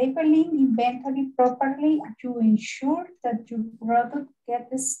 Be labeling inventory properly to ensure that your product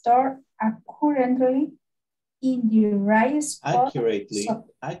gets stored accurately in the right spot. Accurately.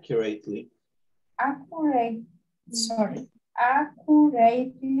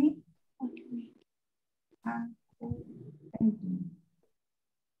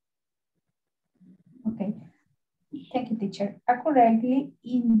 Okay, thank you, teacher. Accurately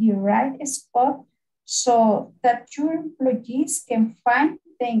in the right spot so that your employees can find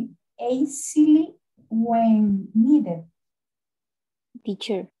them easily when needed.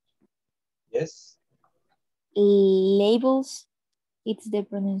 Teacher. Yes. Labels, it's the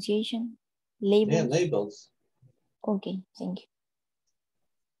pronunciation. Labels. Yeah, labels. Okay, thank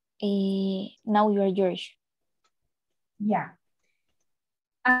you. Now you are George. Yeah.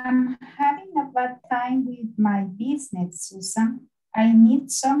 I'm having a bad time with my business, Susan. I need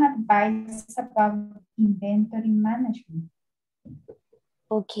some advice about inventory management.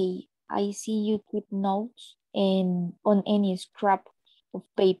 Okay, I see you keep notes and on any scrap of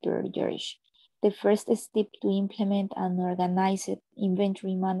paper, George. The first step to implement an organized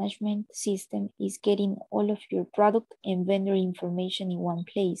inventory management system is getting all of your product and vendor information in one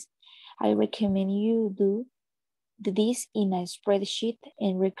place. I recommend you do this in a spreadsheet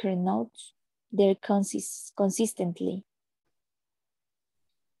and record notes there consistently.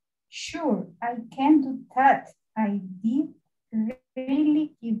 Sure, I can do that. I did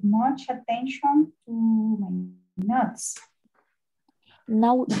really give much attention to my notes.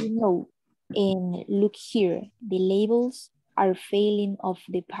 Now you know, and look here, the labels are failing off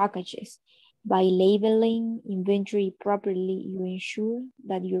the packages. By labeling inventory properly, you ensure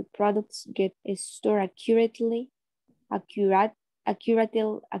that your products get stored accurately. It's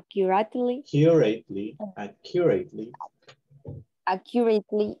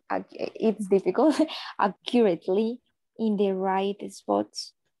difficult, accurately in the right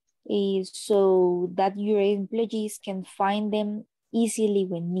spots so that your employees can find them easily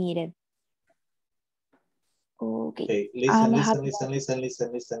when needed. Okay. Listen,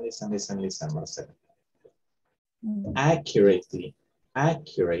 Marcel. Accurately.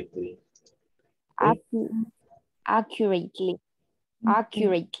 Accurately.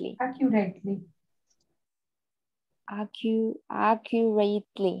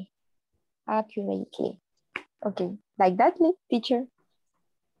 Okay, like that, teacher?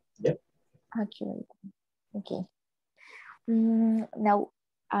 Yep. Accurately. Okay. Now,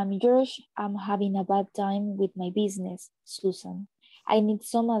 George, I'm having a bad time with my business, Susan. I need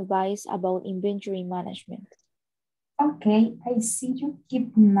some advice about inventory management. Okay, I see you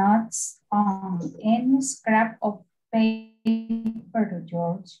keep notes on any scrap of paper,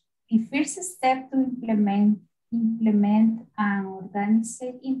 George. The first step to implement an organized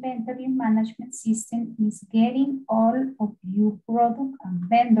inventory management system is getting all of your product and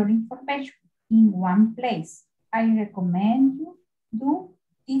vendor information in one place. I recommend you do.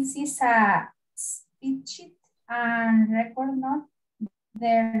 This is a spreadsheet and record note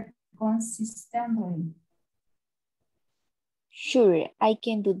there consistently. Sure, I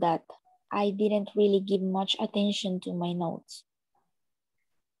can do that. I didn't really give much attention to my notes.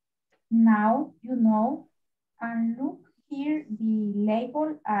 Now you know, and look here, the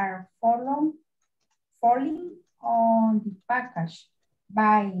labels are falling on the package.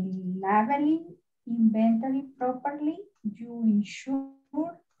 By labeling inventory properly, you ensure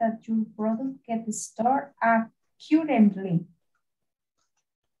that your product gets stored accurately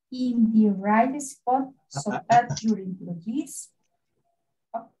in the right spot so that your employees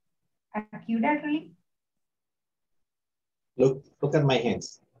accurately. Look at my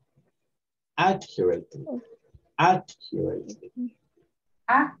hands. Accurately.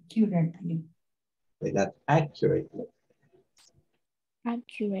 Like that, accurately.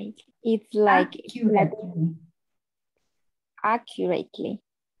 Accurate. It's like accurately.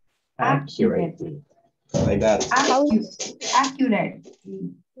 Like that. Accurately.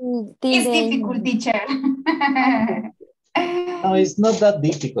 It's difficult, teacher. No, it's not that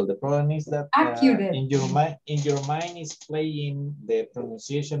difficult. The problem is that in your mind is playing the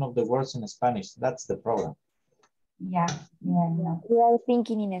pronunciation of the words in Spanish. That's the problem. Yeah. We are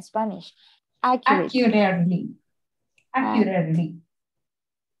thinking in Spanish. Accurately.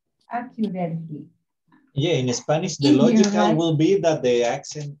 Yeah, in Spanish, the logical will be that the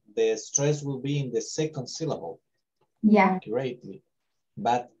accent, the stress will be in the second syllable. Yeah. Accurately.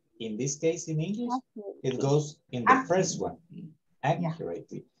 But In this case, in English, it goes in the first one,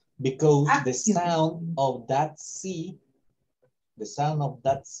 accurately, because the sound of that C,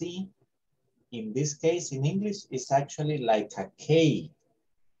 in this case, in English, is actually like a K.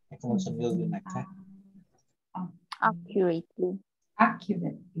 Es como el sonido de una K. Accurately.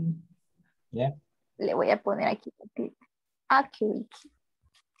 Accurately. Yeah. Le voy a poner aquí. Accurately.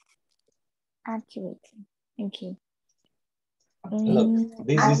 Accurately. Okay. Look,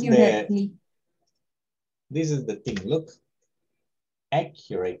 this is the thing. Look,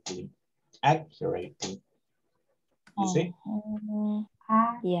 accurately. You see?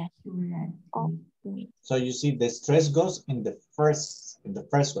 Yeah. So you see, the stress goes in the first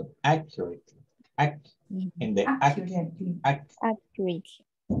one, accurately. In the Accurately. Accurately.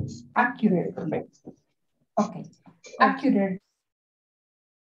 Accurately. Perfect. Okay. Accurate.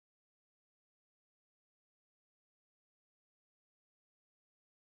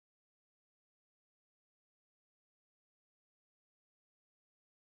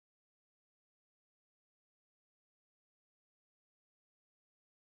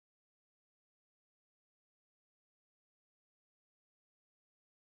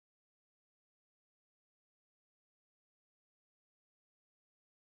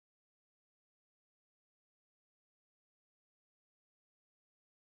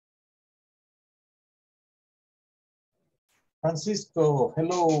 Francisco,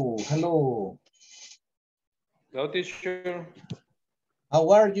 hello. Hello, teacher. How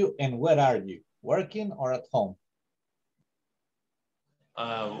are you and where are you? Working or at home?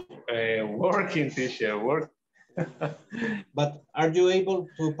 Working, teacher, work. But are you able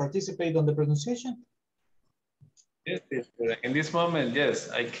to participate on the pronunciation? Yes, teacher. In this moment,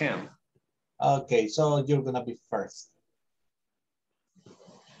 yes, I can. Okay, so you're gonna be first.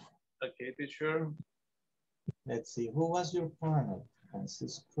 Okay, teacher. Let's see, who was your partner?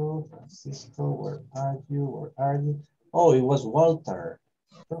 Francisco, where are you? Oh, it was Walter.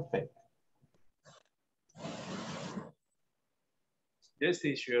 Perfect. Yes,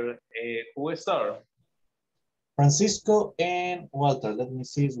 teacher. Who start? Francisco and Walter. Let me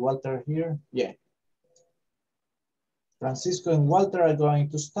see, is Walter here? Yeah. Francisco and Walter are going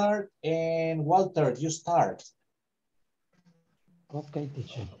to start, and Walter, you start. Okay,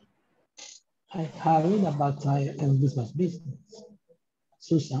 teacher. I'm having a bad time in business.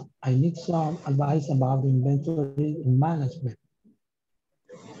 Susan, I need some advice about inventory management.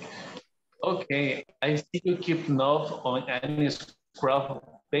 Okay, I see you keep notes on any scrap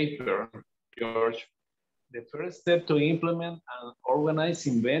paper, George. The first step to implement an organized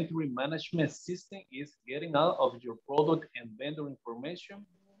inventory management system is getting all of your product and vendor information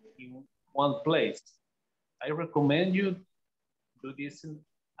in one place. I recommend you do this in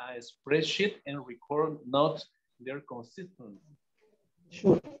a spreadsheet and record notes there consistently.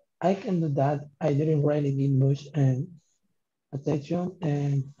 Sure, I can do that. I didn't really give much attention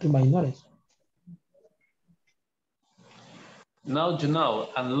to my knowledge. Now you know,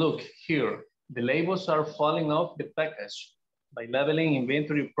 and look here, the labels are falling off the package. By labeling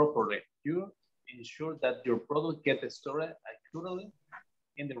inventory properly, you ensure that your product gets stored accurately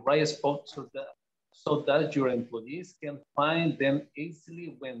in the right spot so that your employees can find them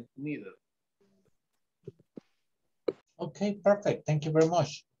easily when needed. Okay, perfect. Thank you very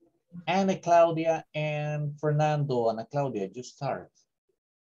much. Ana Claudia and Fernando. Ana Claudia, you start.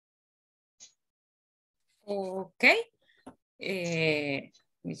 Okay. Let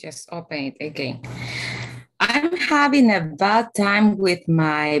me just open it again. I'm having a bad time with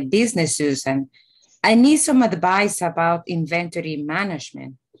my business, Susan. I need some advice about inventory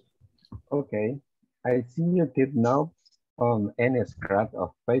management. Okay, I see you keep notes on any scrap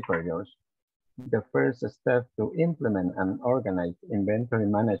of paper, George. The first step to implement an organized inventory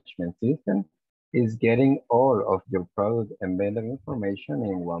management system is getting all of your product and vendor information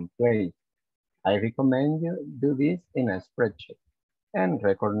in one place. I recommend you do this in a spreadsheet and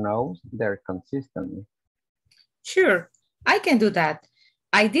record notes there consistently. Sure, I can do that.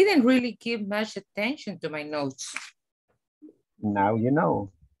 I didn't really give much attention to my notes. Now you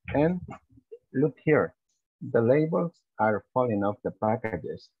know. And look here, the labels are falling off the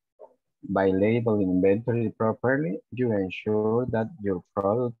packages. By labeling inventory properly, you ensure that your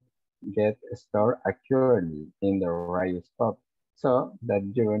product gets stored accurately in the right spot so that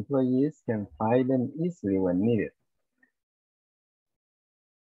your employees can find them easily when needed.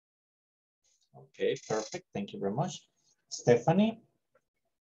 Okay, perfect. Thank you very much. Stephanie?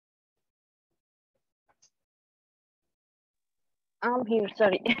 I'm here,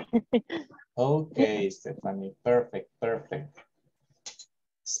 sorry. Okay, Stephanie, perfect.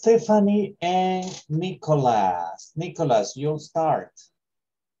 Stephanie and Nicholas. Nicholas, you'll start.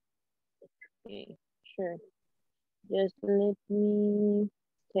 Okay, sure. Just let me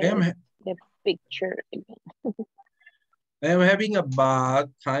I am, take the picture again. I am having a bad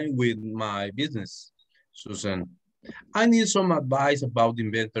time with my business, Susan. I need some advice about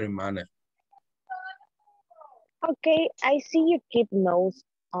inventory management. Okay, I see you keep notes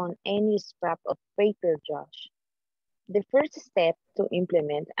on any scrap of paper, Josh. The first step to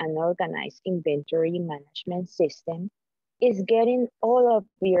implement an organized inventory management system is getting all of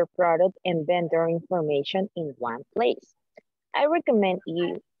your product and vendor information in one place. I recommend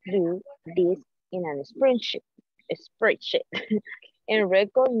you do this in a spreadsheet and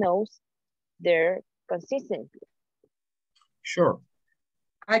record notes there consistently. Sure,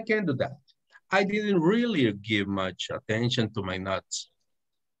 I can do that. I didn't really give much attention to my notes.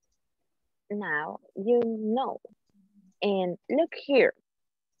 Now you know. And look here,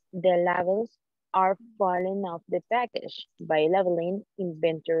 the labels are falling off the package by labeling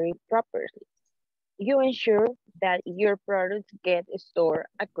inventory properly. You ensure that your products get stored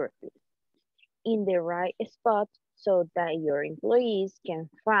accurately in the right spot so that your employees can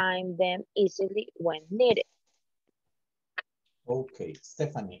find them easily when needed. Okay,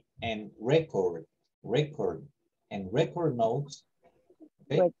 Stephanie, and record notes.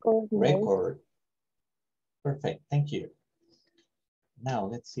 Okay, Record notes. record. Perfect, thank you. Now,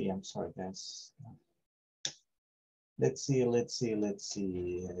 let's see, I'm sorry, guys. Let's see. I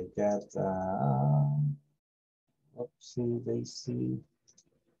got, oopsie daisy.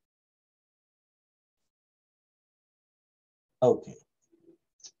 Okay.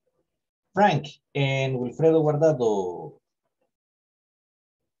 Frank and Wilfredo Guardado.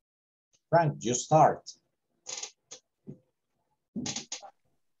 Frank, you start.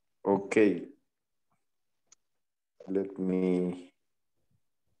 Okay. Let me,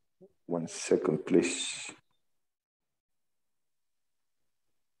 1 second, please.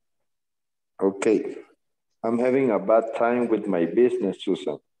 Okay. I'm having a bad time with my business,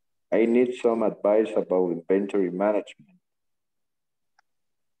 Susan. I need some advice about inventory management.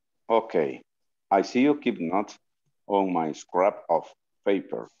 Okay, I see you keep notes on my scrap of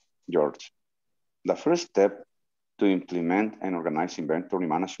paper, George. The first step to implement and organize inventory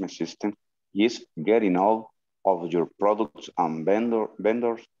management system is getting all of your products and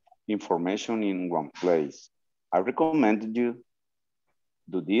vendors information in one place. I recommend you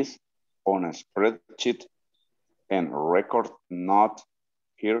do this on a spreadsheet and record note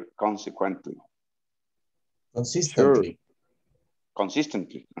here consequently. Consistently. Sure.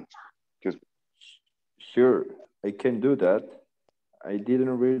 Consistently. Sure, I can do that. I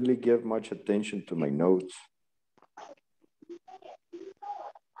didn't really give much attention to my notes.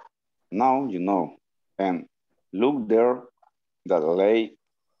 Now you know. And look there, the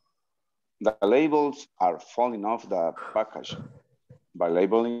labels are falling off the package. By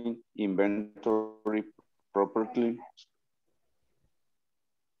labeling inventory properly,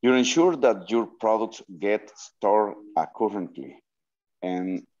 you ensure that your products get stored accurately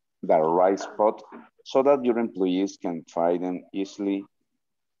and the right spot so that your employees can find them easily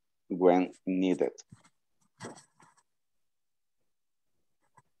when needed.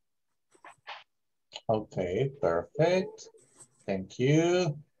 Okay, perfect. Thank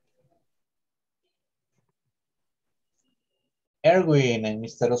you. Erwin and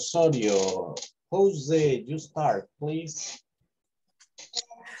Mr. Osorio, Jose, you start, please.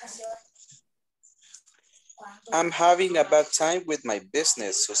 I'm having a bad time with my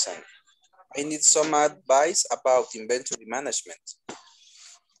business, Susan. I need some advice about inventory management.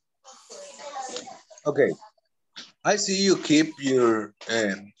 Okay, I see you keep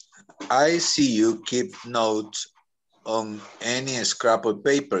notes on any scrap of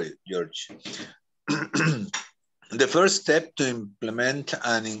paper, George. The first step to implement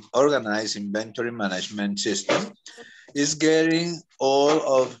an organized inventory management system is getting all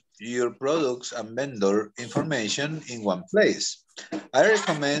of your products and vendor information in one place. I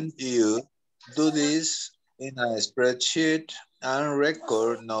recommend you do this in a spreadsheet and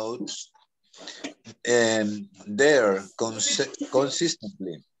record notes there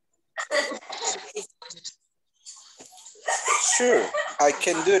consistently. Sure, I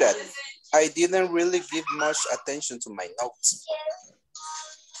can do that. I didn't really give much attention to my notes.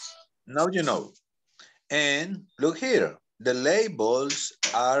 Now you know. And look here, the labels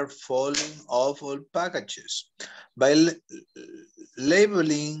are falling off all packages. By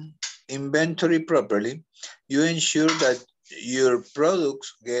labeling inventory properly, you ensure that your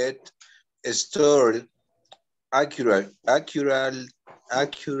products get stored accurately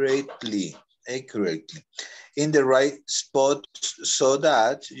in the right spot so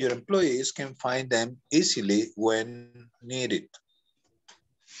that your employees can find them easily when needed.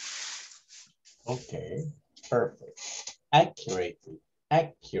 Okay, perfect. Accurately,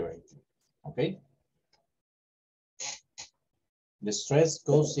 accurately, okay? The stress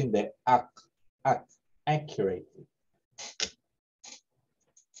goes in the accurately.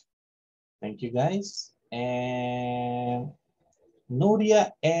 Thank you, guys. And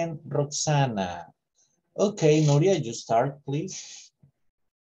Nuria and Roxana. Okay, Nuria, you start, please.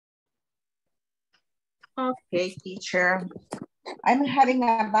 Okay, teacher. I'm having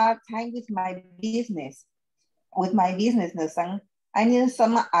a bad time with my business. And I need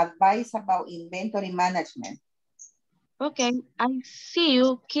some advice about inventory management. Okay, I see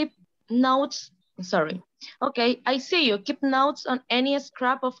you keep notes. Sorry. Okay, I see you keep notes on any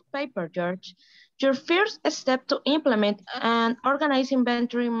scrap of paper, George. Your first step to implement an organized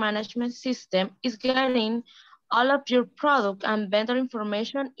inventory management system is getting all of your product and vendor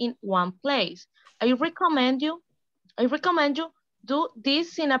information in one place. I recommend you do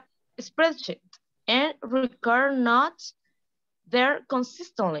this in a spreadsheet and record notes there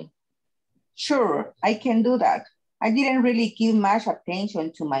consistently. Sure, I can do that. I didn't really give much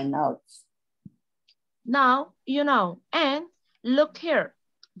attention to my notes. Now you know, and look here.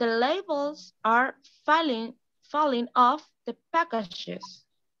 The labels are falling off the packages.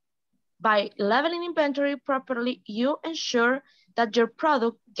 By labeling inventory properly, you ensure that your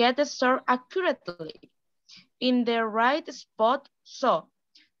product gets stored accurately in the right spot so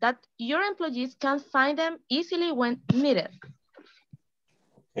that your employees can find them easily when needed.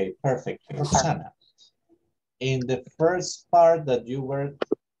 Okay, perfect. Roxana, in the first part that you were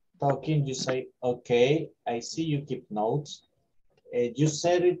talking, you say, okay, I see you keep notes. You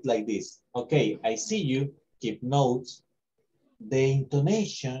said it like this. Okay, I see you keep notes. The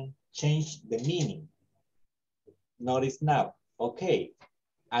intonation changed the meaning. Notice now. Okay,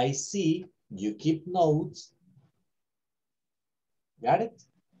 I see you keep notes. Got it?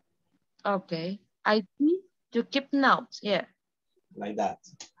 Okay, I see you keep notes, yeah. Like that.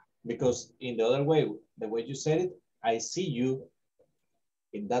 Because in the other way, the way you said it, I see you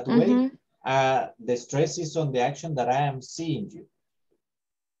in that way. The stress is on the action that I am seeing you.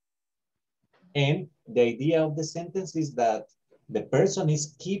 And the idea of the sentence is that the person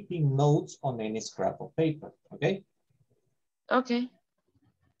is keeping notes on any scrap of paper, okay? Okay,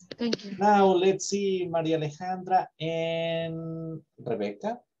 thank you. Now let's see Maria Alejandra and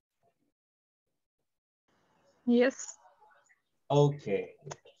Rebecca. Yes. Okay.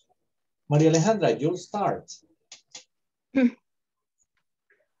 Maria Alejandra, you'll start.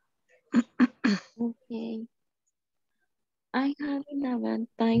 Okay. I'm having a bad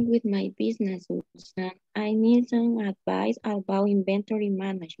time with my business, Susan. I need some advice about inventory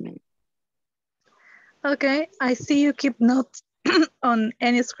management. Okay, I see you keep notes on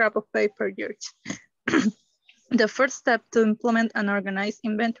any scrap of paper, George. The first step to implement an organized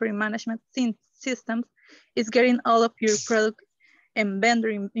inventory management system is getting all of your product and vendor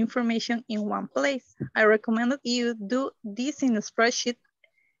information in one place. I recommend that you do this in a spreadsheet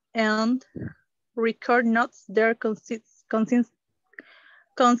and record notes there consistently.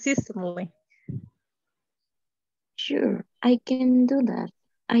 Sure, I can do that.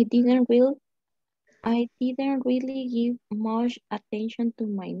 I didn't really give much attention to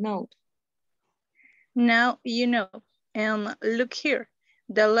my notes. Now you know, and look here.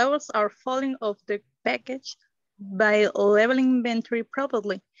 The levels are falling off the package. By labeling inventory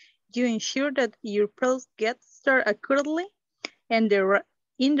properly, you ensure that your products get stored accurately and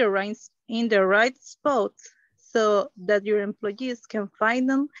in the right spot so that your employees can find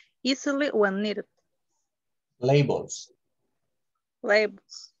them easily when needed. Labels.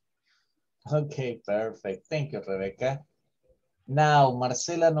 Labels. Okay, perfect. Thank you, Rebecca. Now,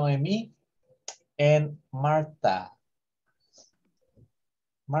 Marcela Noemi and Marta.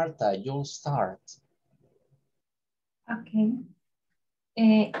 Marta, you'll start. Okay.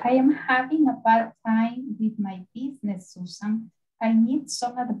 I am having a bad time with my business, Susan. I need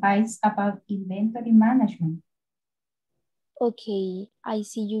some advice about inventory management. Okay, I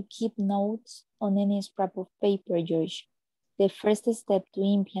see you keep notes on any scrap of paper, George. The first step to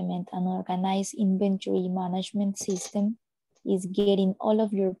implement an organized inventory management system is getting all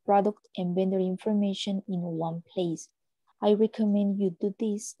of your product and vendor information in one place. I recommend you do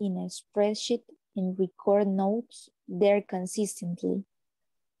this in a spreadsheet and record notes there consistently.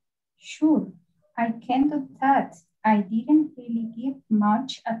 Sure, I can do that. I didn't really give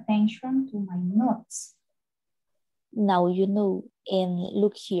much attention to my notes. Now you know, and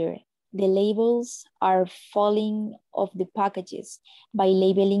look here. The labels are falling off the packages. By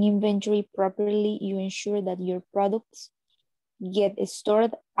labeling inventory properly, you ensure that your products get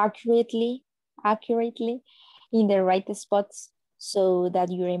stored accurately in the right spots so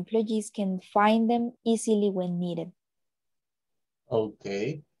that your employees can find them easily when needed.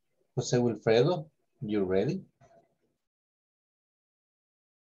 Okay. Jose Wilfredo, you ready?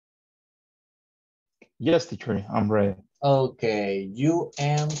 Yes, teacher, I'm ready. Okay, you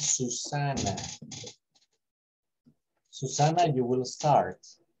and Susana. Susana, you will start.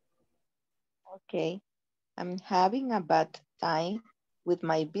 Okay, I'm having a bad time with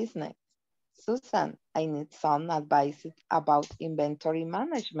my business. Susan, I need some advice about inventory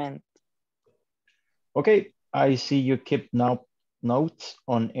management. Okay, I see you keep notes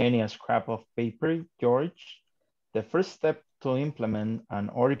on any scrap of paper, George. The first step to implement an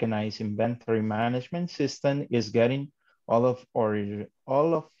organized inventory management system is getting all of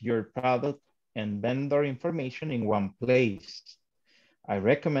your product and vendor information in one place. I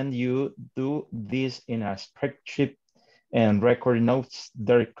recommend you do this in a spreadsheet and record notes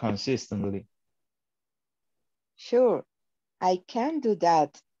there consistently. Sure, I can do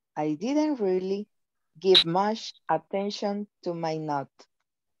that. I didn't really give much attention to my note.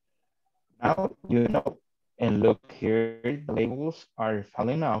 Now you know. And look here, the labels are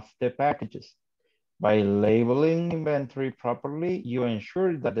falling off the packages. By labeling inventory properly, you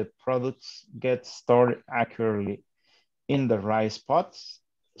ensure that the products get stored accurately in the right spots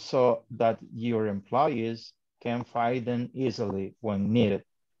so that your employees can find them easily when needed.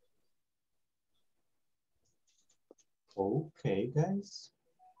 Okay, guys.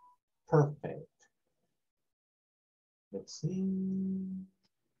 Perfect. Let's see.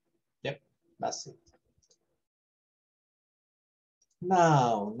 Yep, that's it.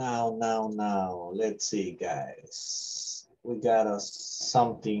 Now, let's see, guys. We got us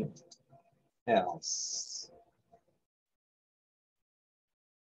something else.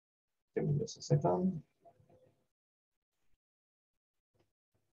 Give me just a second.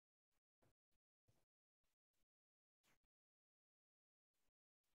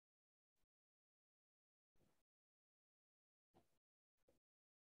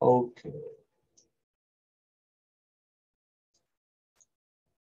 Okay.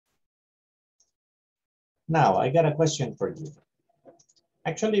 Now, I got a question for you.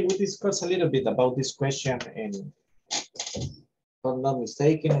 Actually, we discussed a little bit about this question in, if I'm not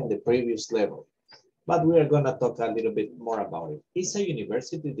mistaken, in the previous level. But we are going to talk a little bit more about it. Is a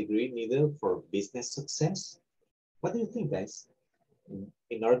university degree needed for business success? What do you think, guys?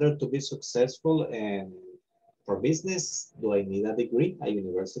 In order to be successful and for business, do I need a degree, a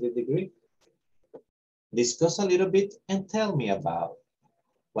university degree? Discuss a little bit and tell me about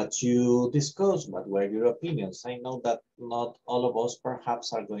what you discussed, what were your opinions. I know that not all of us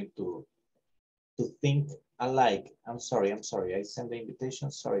perhaps are going to think alike. I'm sorry, I sent the invitation,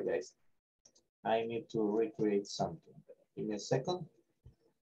 sorry guys. I need to recreate something. Give me a second.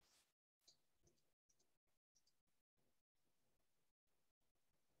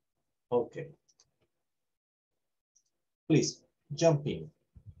 Okay. Please, jump in.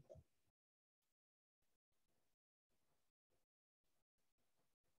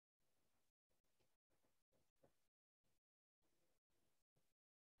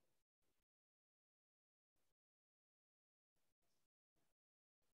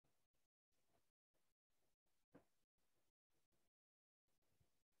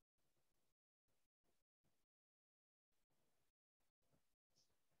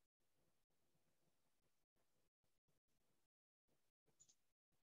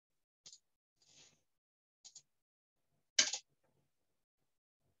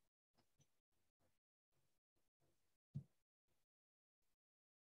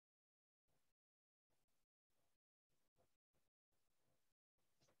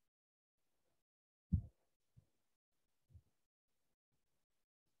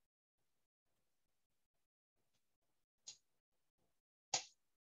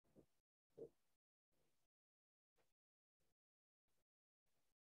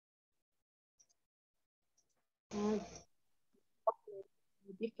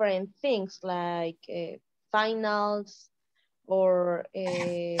 Different things like finals or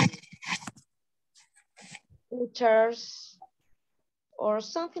futures or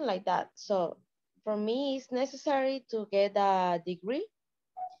something like that. So for me, it's necessary to get a degree.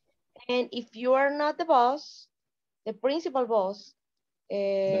 And if you are not the boss, the principal boss,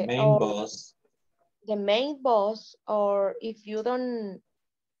 the main or boss. the main boss, or if you don't,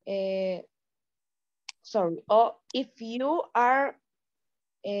 or if you are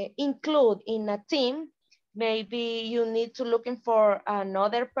included in a team, maybe you need to looking for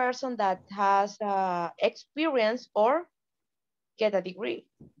another person that has experience or get a degree.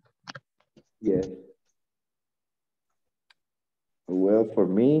 Yes. Well, for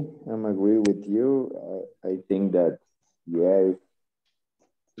me, I'm agree with you. I think that, yeah,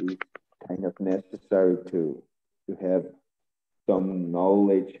 it's kind of necessary to have some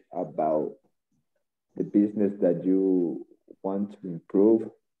knowledge about the business that you want to improve.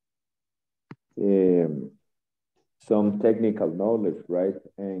 Some technical knowledge, right?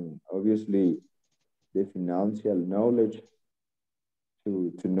 And obviously the financial knowledge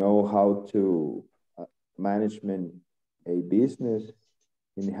to know how to management a business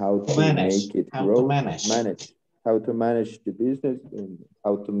and how to make it grow, how to manage the business and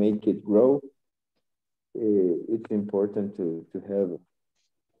how to make it grow. It's important to have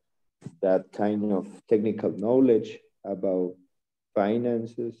that kind of technical knowledge about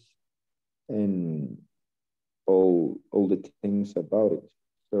finances and all the things about it.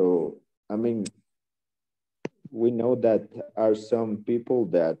 So, I mean, we know that are some people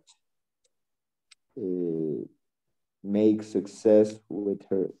that make success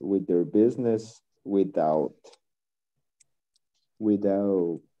with their business without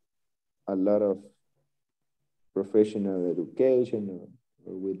a lot of professional education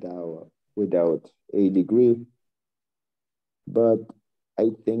or without a degree. But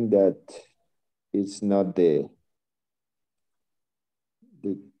I think that it's not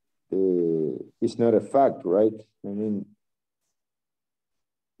it's not a fact, right? I mean,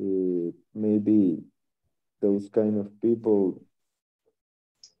 maybe those kind of people.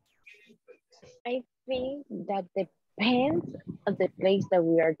 I think that depends on the place that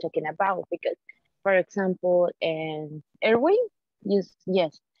we are talking about, because, for example, Erwin, yes,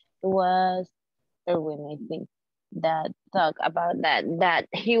 it was Erwin, I think, that talked about that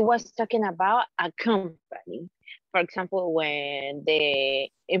he was talking about a company. For example, when the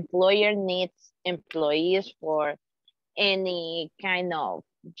employer needs employees for any kind of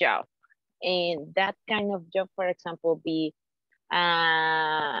job, and that kind of job, for example, be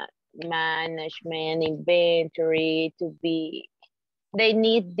management, inventory, they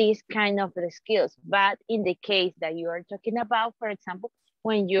need this kind of the skills. But in the case that you are talking about, for example,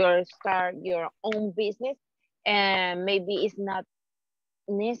 when you start your own business, and maybe it's not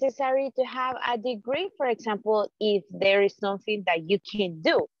necessary to have a degree. For example, if there is something that you can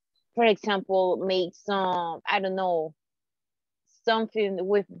do, for example, make some, I don't know, something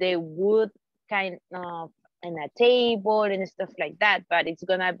with the wood kind of and a table and stuff like that, but it's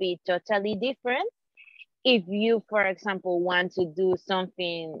gonna be totally different if you, for example, want to do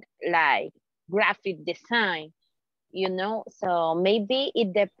something like graphic design, you know. So maybe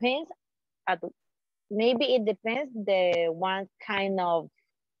it depends the one kind of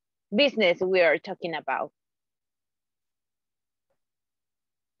business we are talking about.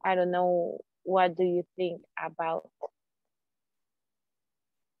 I don't know, what do you think about?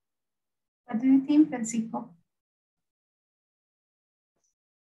 What do you think, Francisco?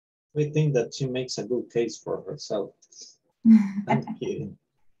 We think that she makes a good case for herself. I'm kidding.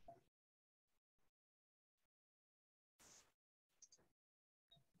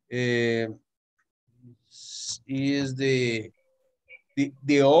 Is the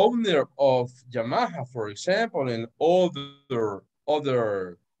owner of Yamaha, for example, and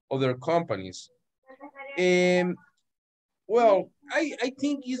other companies. Well, I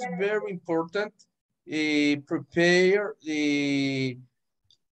think it's very important prepare the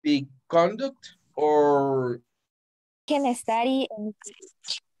conduct or can study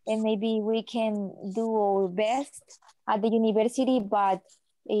and maybe we can do our best at the university, but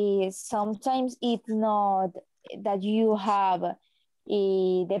sometimes it's not that you have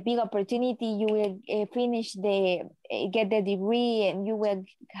the big opportunity. You will finish get the degree and you will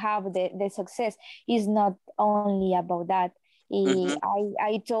have the success. It's not only about that.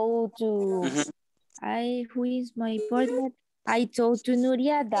 I told to who is my partner, I told to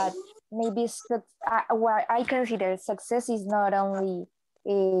Nuria that maybe what I consider success is not only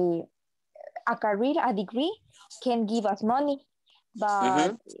a career, a degree can give us money,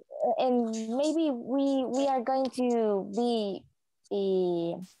 but and maybe we are going to be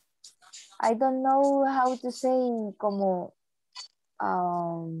I don't know how to say como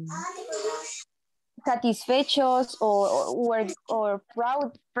satisfechos or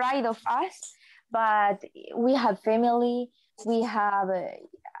pride of us, but we have family, we have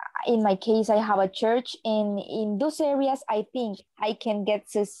in my case I have a church, and in those areas I think I can get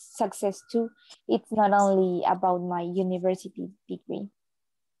success too. It's not only about my university degree,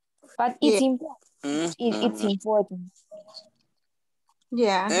 but it's important. It's important.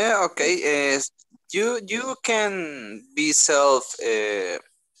 Yeah. Okay. You can be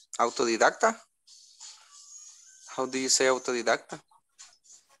autodidacta. How do you say autodidacta?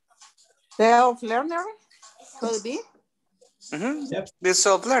 Self-learner, could it be? Yep. Be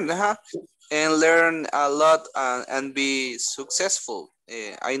self-learned, and learn a lot and be successful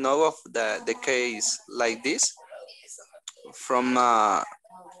I know of the case like this from one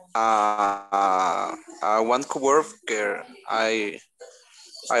coworker.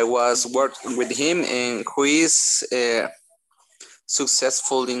 I was working with him, and who is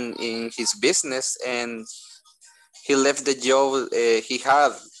successful in his business, and he left the job he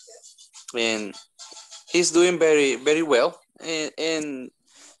had, and he's doing very well, and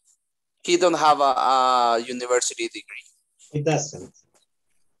he don't have a university degree. It doesn't.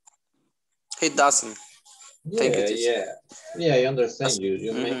 He doesn't. Thank you, teacher. Yeah. I understand you.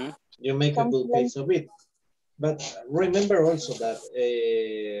 You make a good case of it. But remember also that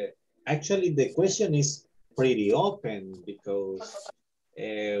actually the question is pretty open, because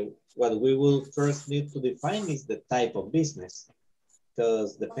what we will first need to define is the type of business.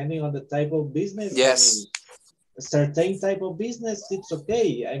 Because depending on the type of business, yes. I mean, a certain type of business, it's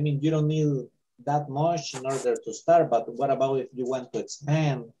okay. I mean, you don't need that much in order to start, but what about if you want to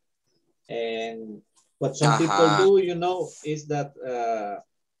expand? And what some people do, you know, is that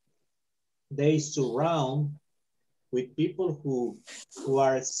they surround with people who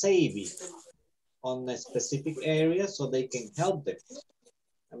are savvy on a specific area so they can help them.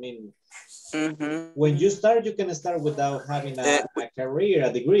 I mean, when you start, you can start without having a career,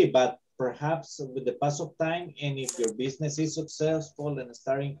 a degree, but perhaps with the pass of time, and if your business is successful and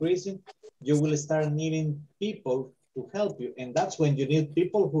start increasing, you will start needing people to help you. And that's when you need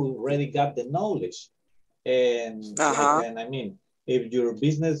people who already got the knowledge. And then, I mean, if your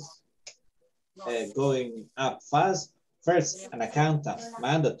business going up fast, first an accountant,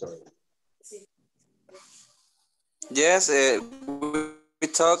 mandatory. Yes, we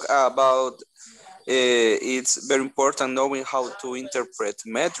talk about it's very important knowing how to interpret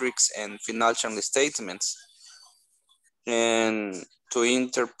metrics and financial statements, and to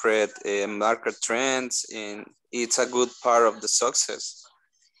interpret market trends, and it's a good part of the success.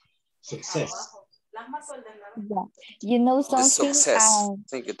 Yeah. You know something?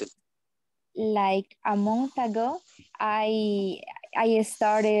 Thank you. Like a month ago, I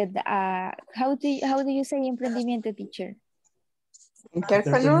started. How do you say emprendimiento, teacher?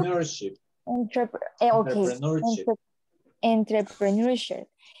 Entrepreneurship. Entrepreneurship.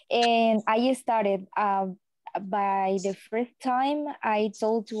 And I started by the first time I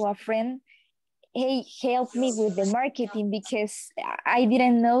told to a friend, hey, help me with the marketing, because I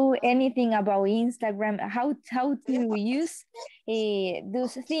didn't know anything about Instagram, how to use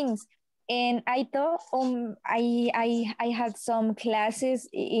those things. And I thought I had some classes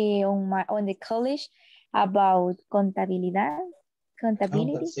on the college about contability.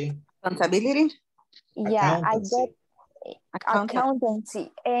 Yeah, I got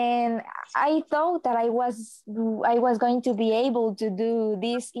accountancy, and I thought that I was going to be able to do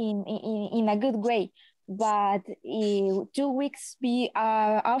this in a good way, but 2 weeks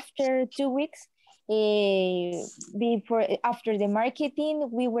after 2 weeks after the marketing,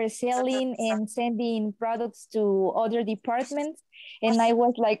 we were selling and sending products to other departments, and I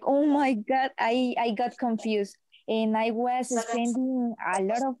was like, oh my god, I got confused, and I was spending a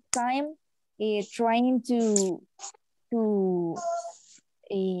lot of time trying to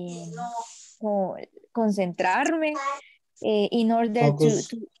concentrarme in order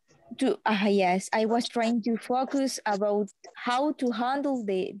yes, I was trying to focus about how to handle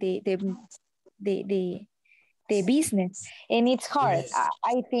the business, and it's hard.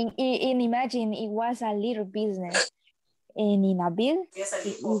 I think, and imagine it was a little business, and in a big,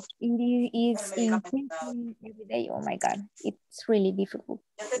 it is increasing every day. Oh my god, it's really difficult.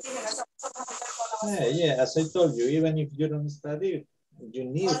 Yeah, as I told you, even if you don't study, you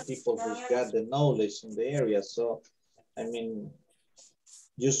need people who's got the knowledge in the area. So, I mean,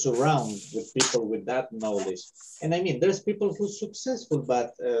 you surround with people with that knowledge. And I mean, there's people who's successful,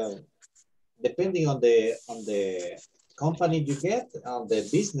 but depending on the company you get, on the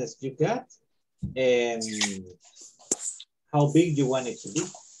business you got, and how big you want it to be.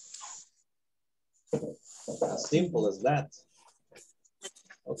 As simple as that.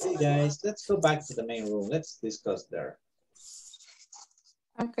 Okay, guys, let's go back to the main room. Let's discuss there.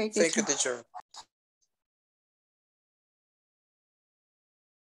 Okay, thank you, teacher.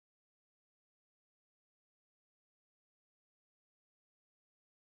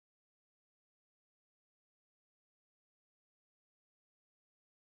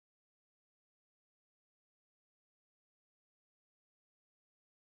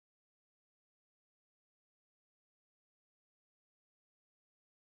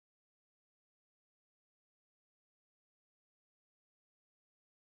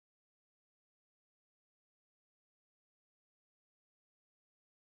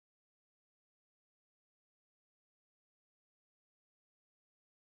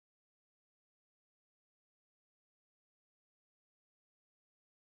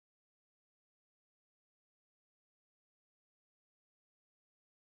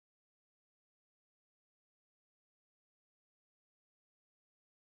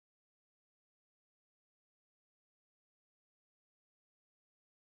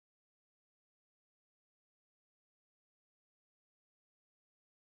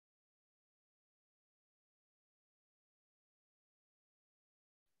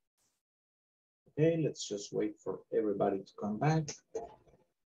 Okay, let's just wait for everybody to come back.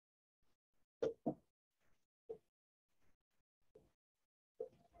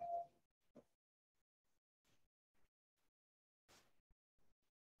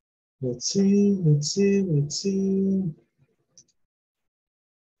 Let's see.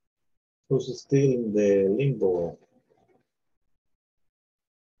 Who's still in the limbo?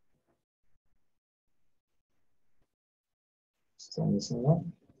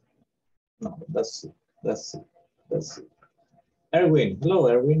 No, that's it. Erwin, hello,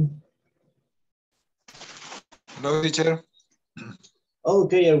 Erwin. Hello, teacher.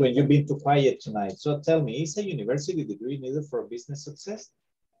 Okay, Erwin, you've been too quiet tonight. So tell me, is a university degree needed for business success?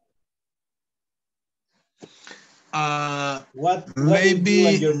 What maybe did you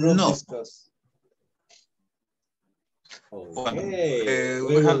and your group no. discuss? Okay,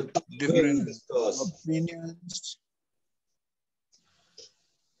 We have different discuss. opinions.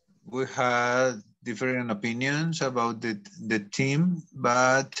 We had different opinions about the team,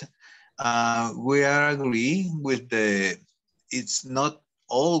 but we are agree with it's not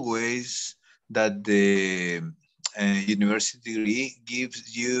always that the university degree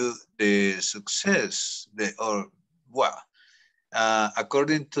gives you the success,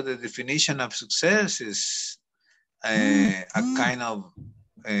 according to the definition of success is a kind of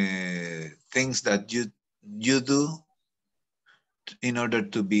things that you do in order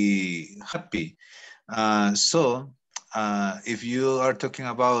to be happy. If you are talking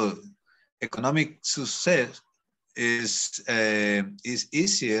about economic success, is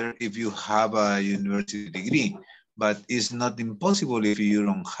easier if you have a university degree, but it's not impossible if you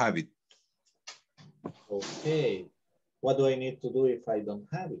don't have it. Okay, what do I need to do if I don't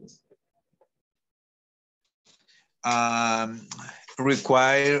have it?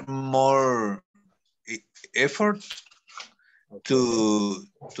 Require more effort to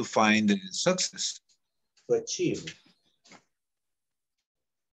find the success. To achieve.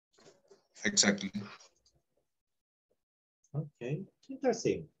 Exactly. Okay,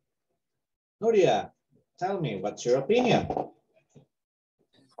 interesting. Nuria, tell me, what's your opinion?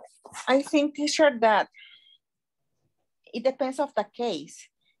 I think, teacher, that it depends of the case,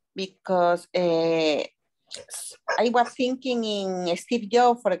 because I was thinking in Steve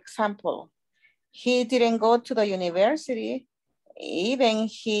Jobs, for example. He didn't go to the university, even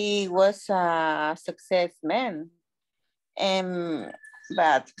he was a success man.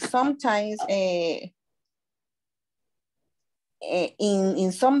 But sometimes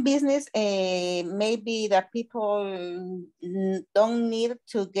in some business, maybe the people don't need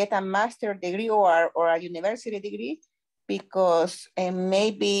to get a master degree or a university degree, because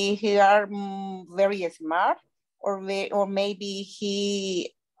maybe he are very smart, or maybe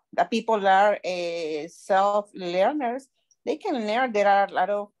the people are self-learners. They can learn. There are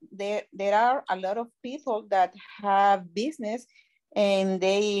a lot of people that have business and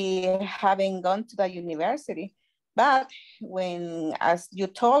they haven't gone to the university. But when, as you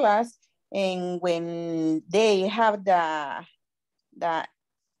told us, and when they have the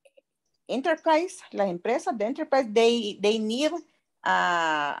enterprise, la empresa, the enterprise, they need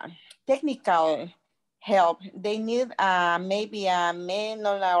technical help. They need maybe a man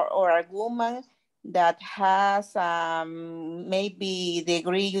or a woman that has maybe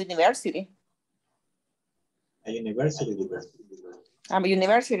degree university. A university degree. A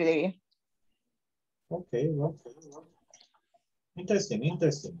university degree. Okay, well, interesting.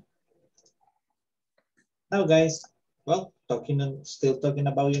 Now, guys, well, still talking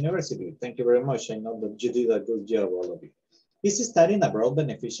about university. Thank you very much. I know that you did a good job, all of you. Is studying abroad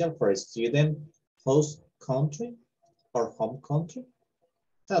beneficial for a student host country or home country?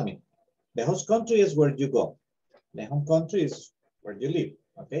 Tell me. The host country is where you go. The home country is where you live,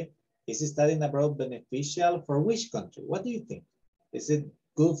 okay? Is studying abroad beneficial for which country? What do you think? Is it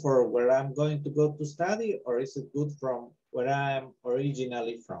good for where I'm going to go to study, or is it good from where I'm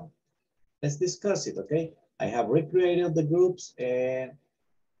originally from? Let's discuss it, okay? I have recreated the groups, and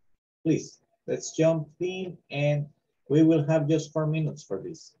please, let's jump in, and we will have just 4 minutes for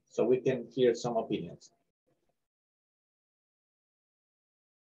this, so we can hear some opinions.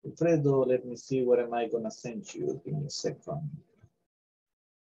 Alfredo, let me see, what am I gonna send you? Give me a second.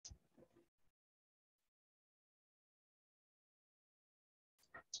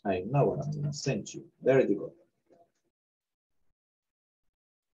 I know what I'm gonna send you. There you go.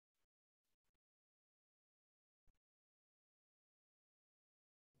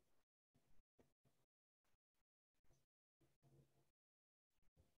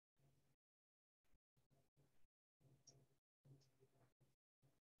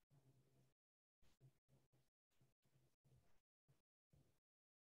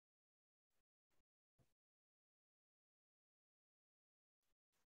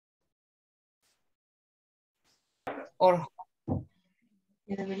 or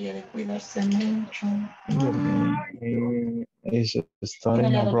Debería de cuidarse mucho. Is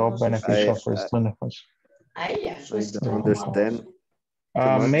studying abroad beneficial for students? I don't understand too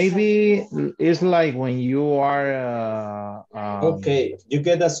much. Maybe it's like when you are okay, you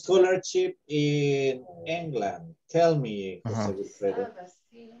get a scholarship in England. Tell me, Jose Wilfredo,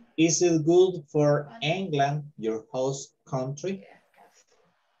 is it good for England, your host country,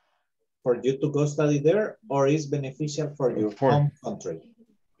 for you to go study there, or is beneficial for your home country?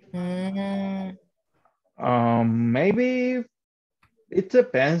 Maybe it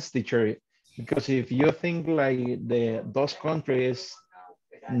depends, teacher, because if you think like those countries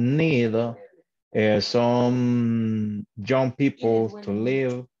need some young people to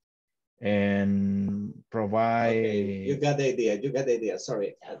live and provide. Okay, you got the idea. You got the idea.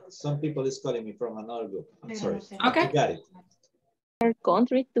 Sorry, some people is calling me from another group. I'm sorry. Okay. You got it.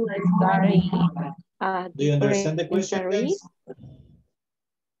 Country to study. Do you understand the question, guys?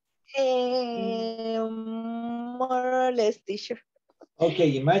 More or less, teacher.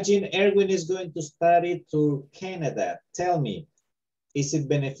 Okay, imagine Erwin is going to study to Canada. Tell me, is it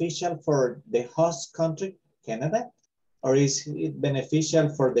beneficial for the host country, Canada, or is it beneficial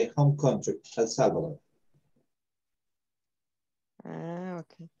for the home country, El Salvador?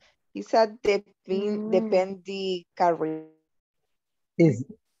 Okay. Is that depend the career?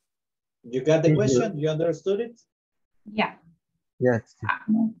 You got the question? You understood it? Yeah. Yes.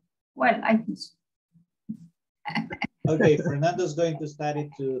 Well, I think so. Okay, Fernando's going to study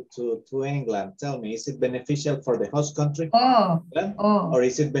to England. Tell me, is it beneficial for the host country? England, or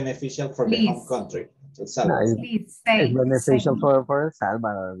is it beneficial for the home country? El Salvador? It's beneficial for El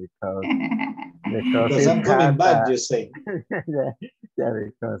Salvador because I'm coming back, you say. yeah,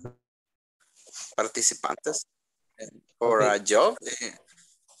 because Participantes for a job.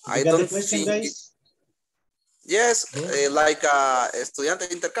 I got the don't question, think. guys? Yes, like a estudiante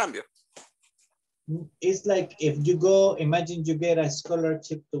de intercambio. It's like if you go, imagine you get a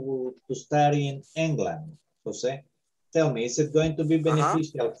scholarship to study in England, Jose. Tell me, is it going to be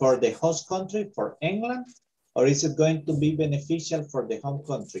beneficial for the host country, for England, or is it going to be beneficial for the home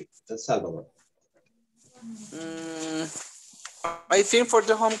country, El Salvador? I think for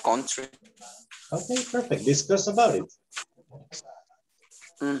the home country. Okay, perfect. Discuss about it.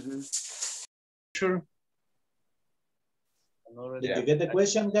 Sure. Did you get the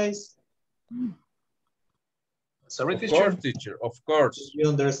question, guys? Sorry, teacher. Of course. You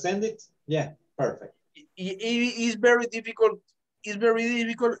understand it? Yeah, perfect. It's very difficult. It's very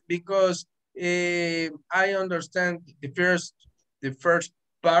difficult because I understand the first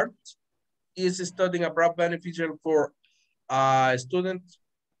part is studying abroad beneficial for a student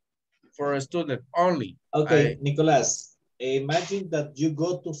only. Okay, Nicolas, imagine that you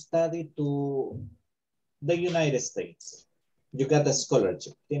go to study to the United States. You got a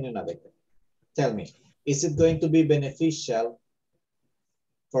scholarship. Tiene una beca. Tell me, is it going to be beneficial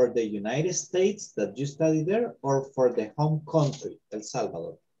for the United States that you study there or for the home country, El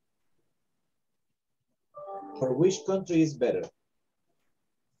Salvador? For which country is better?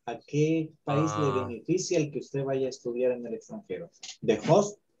 ¿A qué país le beneficia el que usted vaya a estudiar en el extranjero? ¿The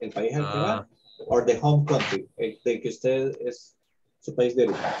host, el país al que va? ¿O the home country, el de que usted es su país de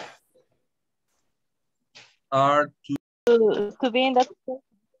origen? To be in that,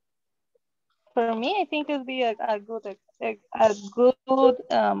 for me, I think it would be a good opportunity.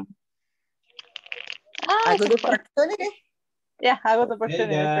 Yeah, a good Hey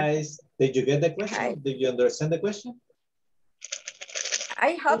opportunity. guys, did you get the question? Did you understand the question?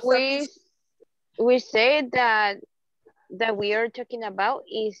 I hope we say that we are talking about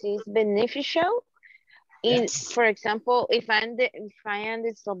is beneficial. For example, if I am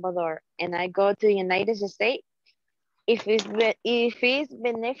in Salvador and I go to the United States, if it's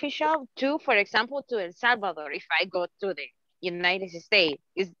beneficial to, for example, to El Salvador, if I go to the United States,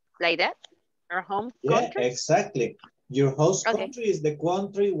 is like that? Our home country? Yeah, exactly. Your host country is the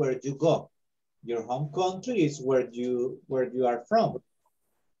country where you go. Your home country is where you are from.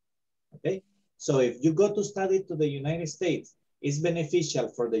 Okay, so if you go to study to the United States, is beneficial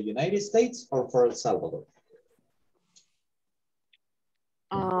for the United States or for El Salvador?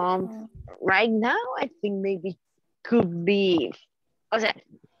 Right now, I think maybe could be.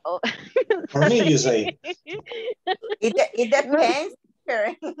 For me, you say. It depends.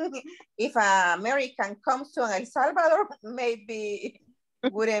 If an American comes to El Salvador, maybe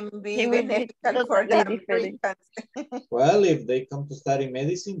wouldn't be beneficial for the Americans. Well, if they come to study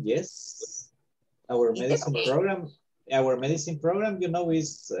medicine, yes. Our medicine program, you know,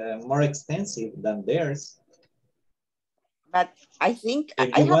 is more extensive than theirs. But I think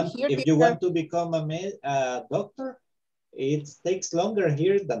if you want to become a doctor, it takes longer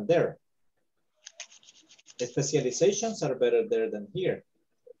here than there. The specializations are better there than here.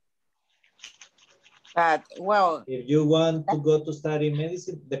 But, well, if you want to go to study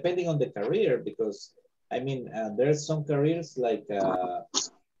medicine, depending on the career, because I mean, there's some careers like,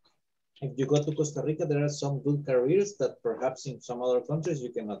 if you go to Costa Rica, there are some good careers that perhaps in some other countries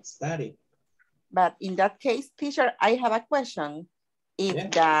you cannot study. But in that case, teacher, I have a question.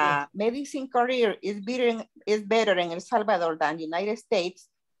 If the medicine career is better in El Salvador than United States,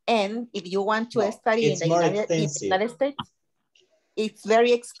 and if you want to study in the United States, it's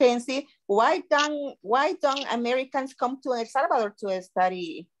very expensive. Why don't Americans come to El Salvador to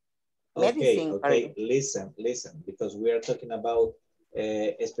study medicine? Okay, listen, because we are talking about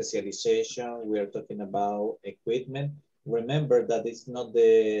a specialization, we are talking about equipment. Remember that it's not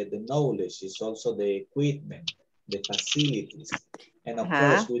the knowledge, it's also the equipment, the facilities. And of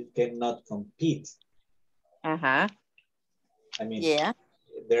course, we cannot compete. I mean,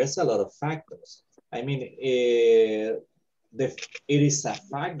 there's a lot of factors. I mean, it is a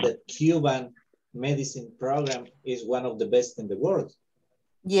fact that Cuban medicine program is one of the best in the world.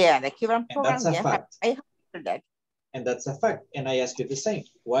 Yeah, the Cuban program. And that's a fact. I heard that. And that's a fact. And I ask you the same.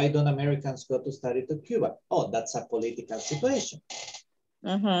 Why don't Americans go to study to Cuba? Oh, that's a political situation.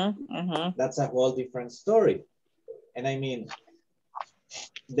 That's a whole different story. And I mean,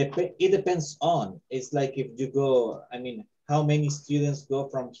 it depends on. It's like if you go, I mean, how many students go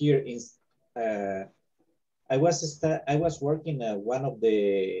from here in, I was working at one of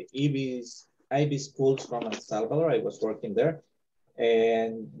the IB schools from El Salvador. I was working there.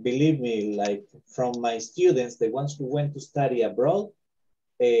 And believe me, like from my students, the ones who went to study abroad,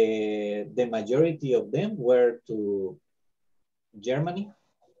 the majority of them were to Germany,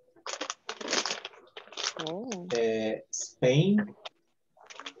 Spain.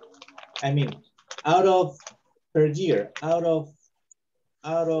 I mean, per year, out of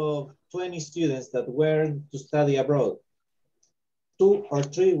 20 students that were to study abroad, 2 or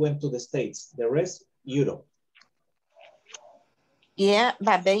 3 went to the States, the rest, Europe. Yeah,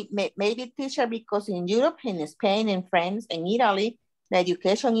 but they maybe teacher, because in Europe, in Spain, in France, in Italy, the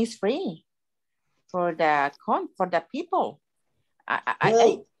education is free for the people.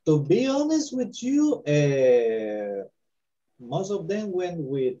 To be honest with you, most of them went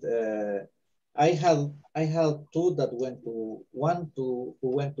with. I had 2 that went to who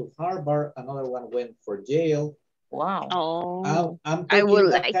went to Harvard. Another one went for Yale. Wow. Oh, I'm I talking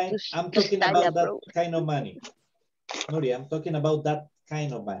would that like kind. to I'm talking study about abroad. that kind of money. Nuri, I'm talking about that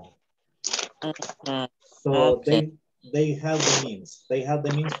kind of money. So they have the means. They have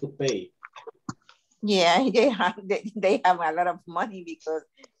the means to pay. Yeah, they have a lot of money, because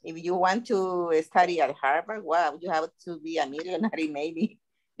if you want to study at Harvard, well, you have to be a millionaire, maybe.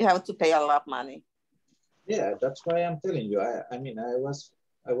 You have to pay a lot of money. Yeah, that's why I'm telling you. I mean, I was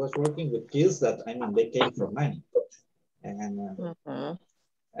working with kids that, I mean, they came from money. And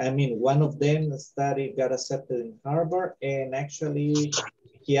I mean, one of them got accepted in Harvard, and actually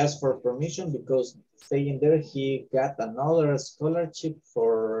he asked for permission because staying there, he got another scholarship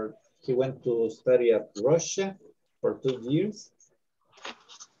he went to study at Russia for 2 years.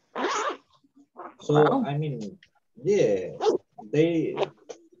 So, I mean, yeah, they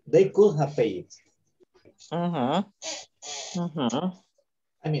could have paid. I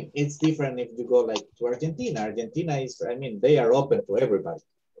mean, it's different if you go like to Argentina. Argentina is, I mean, they are open to everybody.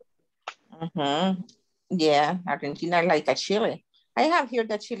 Yeah, Argentina like a Chile. I have heard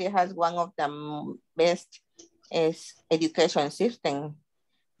that Chile has one of the best education system.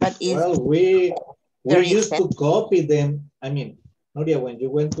 But well, we used to copy them. I mean, Nuria, when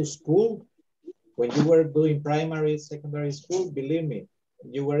you went to school, when you were doing primary, secondary school, believe me,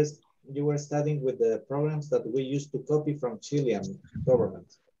 you were studying with the programs that we used to copy from Chilean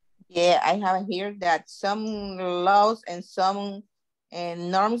government. Yeah, I have heard that some laws and some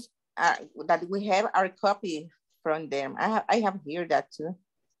norms that we have are copied from them. I have heard that too.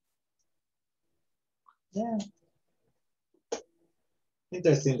 Yeah.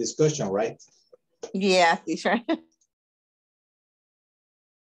 Interesting discussion, right? Yeah, teacher.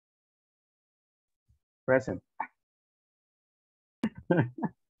 Present.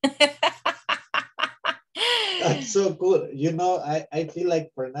 That's so cool. You know, I feel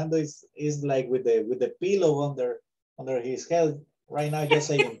like Fernando is like with the pillow under his head right now, just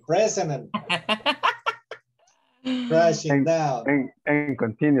saying present and crashing down. And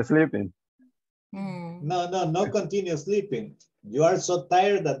continue sleeping. No continue sleeping. You are so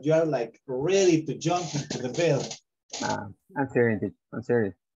tired that you are like ready to jump into the bed. I'm serious. I'm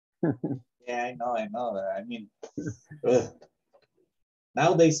serious. Yeah, I know. I mean,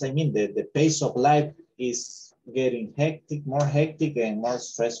 nowadays, I mean, the pace of life is getting hectic, more hectic and more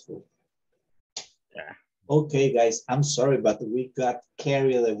stressful. Yeah. Okay, guys, I'm sorry, but we got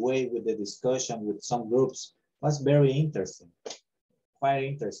carried away with the discussion with some groups. It was very interesting, quite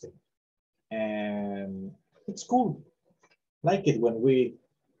interesting. And it's cool. Like it when we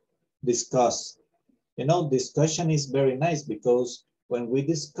discuss. You know, discussion is very nice because when we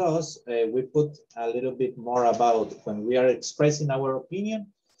discuss, we put a little bit more about when we are expressing our opinion.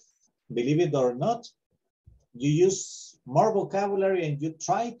 Believe it or not, you use more vocabulary and you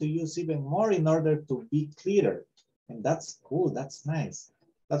try to use even more in order to be clearer. And that's cool, that's nice.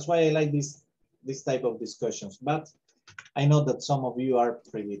 That's why I like this type of discussions. But I know that some of you are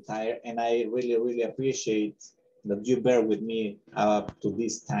pretty tired and I really, really appreciate that you bear with me up to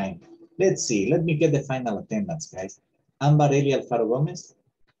this time. Let's see, let me get the final attendance, guys. Ambarelli Alfaro Gómez.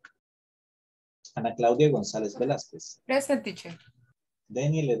 Ana Claudia González Velázquez. Present, teacher.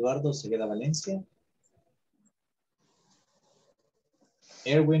 Daniel Eduardo Segueda Valencia.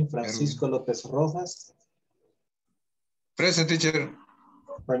 Erwin Francisco López Rojas. Present, teacher.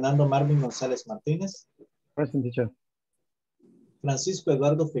 Fernando Marvin González Martínez. Present, teacher. Francisco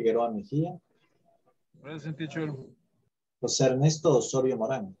Eduardo Figueroa Mejía. Present, teacher. José Ernesto Osorio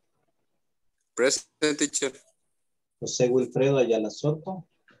Morán. Present, teacher. José Wilfredo Ayala Soto.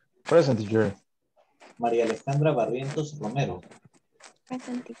 Present, teacher. María Alejandra Barrientos Romero.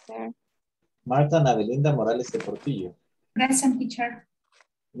 Present, teacher. Marta Nabelinda Morales de Portillo. Present, teacher.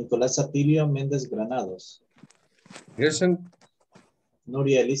 Nicolás Atilio Méndez Granados. Present.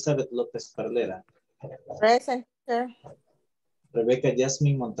 Nuria Elizabeth López Perlera. Present, teacher. Rebeca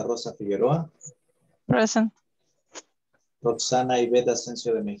Yasmin Monterrosa Figueroa. Present. Roxana Iveta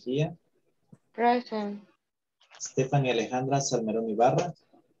Asensio de Mejía. Present. Stephanie Alejandra Salmerón Ibarra.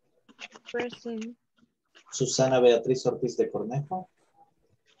 Present. Susana Beatriz Ortiz de Cornejo.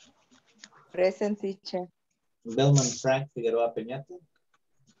 Present, teacher. Belman Frank Figueroa Peñate.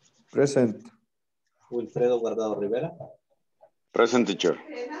 Present. Wilfredo Guardado Rivera. Present, teacher.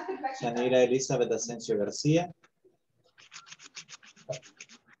 Yanira Elizabeth Asensio García.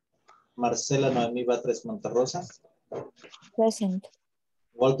 Marcela Noemí Batres Monterrosa. Present.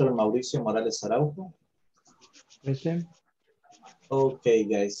 Walter Mauricio Morales Araujo. Present. Okay,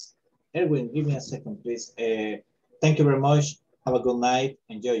 guys. Erwin, give me a second, please. Thank you very much. Have a good night.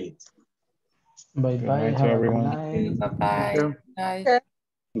 Enjoy it. Bye Good bye. night to Have a good everyone. night. Bye-bye. Bye.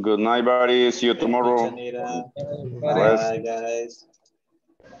 Good night, buddy. See you Thank you, tomorrow. Janira. Rest. Bye, guys.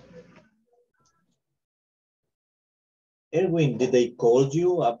 Erwin, did they call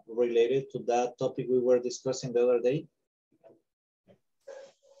you up related to that topic we were discussing the other day?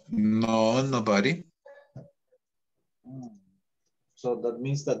 No, nobody. So that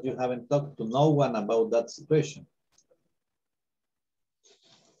means that you haven't talked to no one about that situation.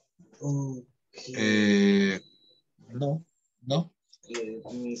 Okay. No, no.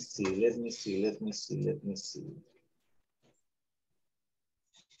 Let me see. Give me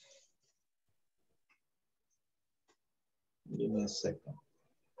a second.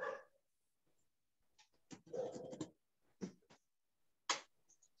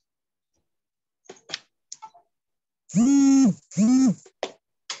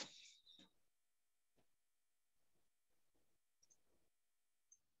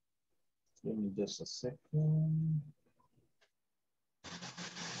 Give me just a second.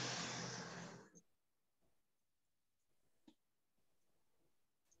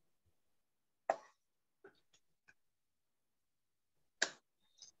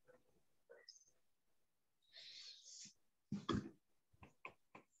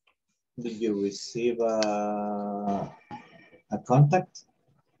 Did you receive a contact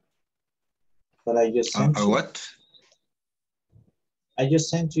that I just sent you? What? I just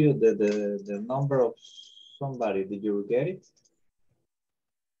sent you the number of somebody. Did you get it?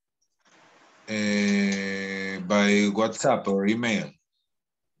 By WhatsApp or email?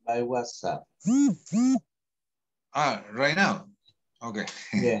 By WhatsApp. Right now? Okay.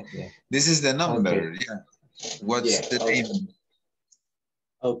 Yeah. This is the number, Okay. yeah. What's the name?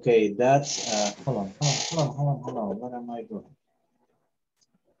 Okay, that's, hold on. What am I doing?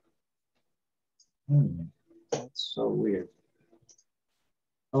 That's so weird.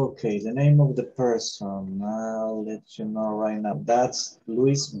 Okay, the name of the person, I'll let you know right now. That's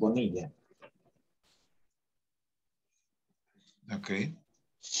Luis Bonilla. Okay.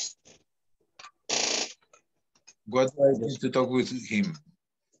 What do I need to talk with him?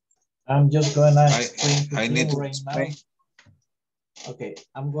 I'm just gonna explain to I him need to right explain. now. Okay,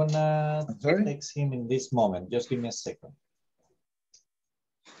 I'm gonna text him in this moment. Just give me a second.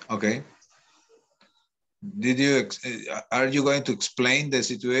 Okay. Are you going to explain the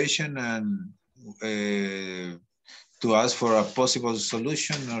situation and to ask for a possible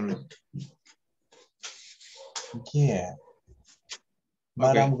solution or? Yeah.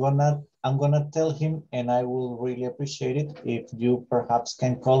 But Okay. I'm gonna tell him, and I will really appreciate it if you perhaps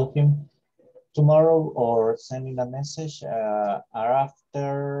can call him tomorrow or sending a message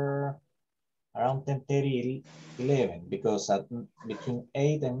after around 10:30, 11, because between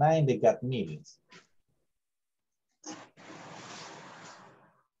 8 and 9 they got meetings.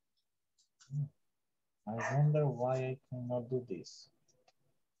 I wonder why I cannot do this.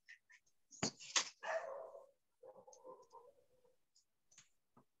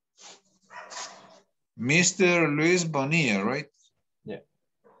 Mr. Luis Bonilla, right? Yeah.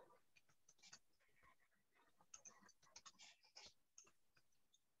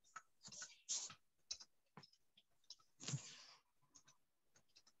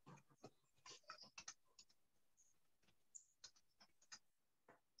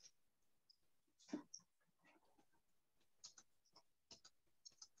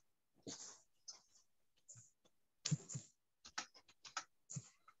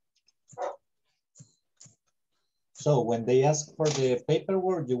 So when they asked for the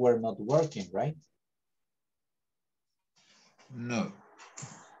paperwork, you were not working, right? No.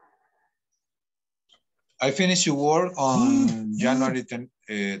 I finished work on January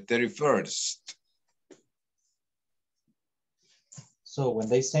 31st. So when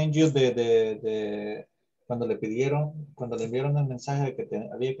they send you cuando le enviaron el mensaje de que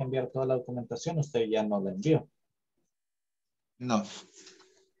había que enviar toda la documentación, usted ya no la envió. No.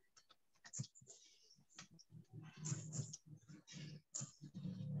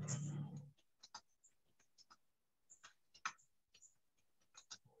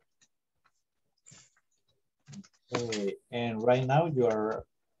 Okay. And right now you're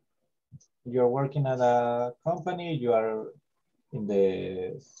working at a company, you are in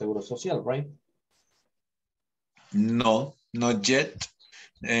the Seguro Social, right? No, not yet.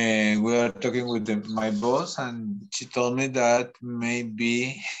 We are talking with my boss and she told me that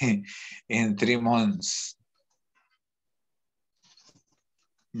maybe in 3 months.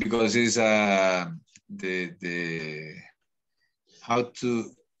 Because it's how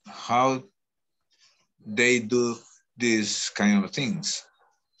they do these kind of things.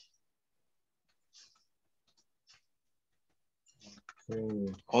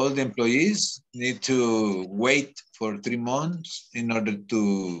 All the employees need to wait for 3 months in order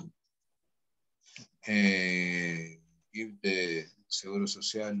to give the Seguro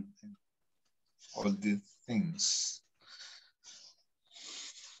Social all these things.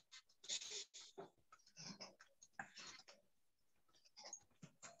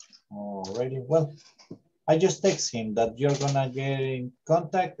 Alrighty, well, I just text him that you're gonna get in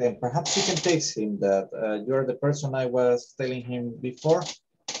contact, and perhaps you can text him that you're the person I was telling him before,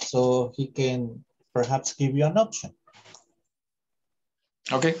 so he can perhaps give you an option.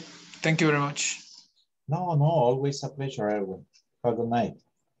 Okay, thank you very much. No, always a pleasure, Erwin. Have a good night.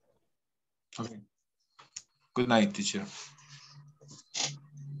 Okay. Good night, teacher.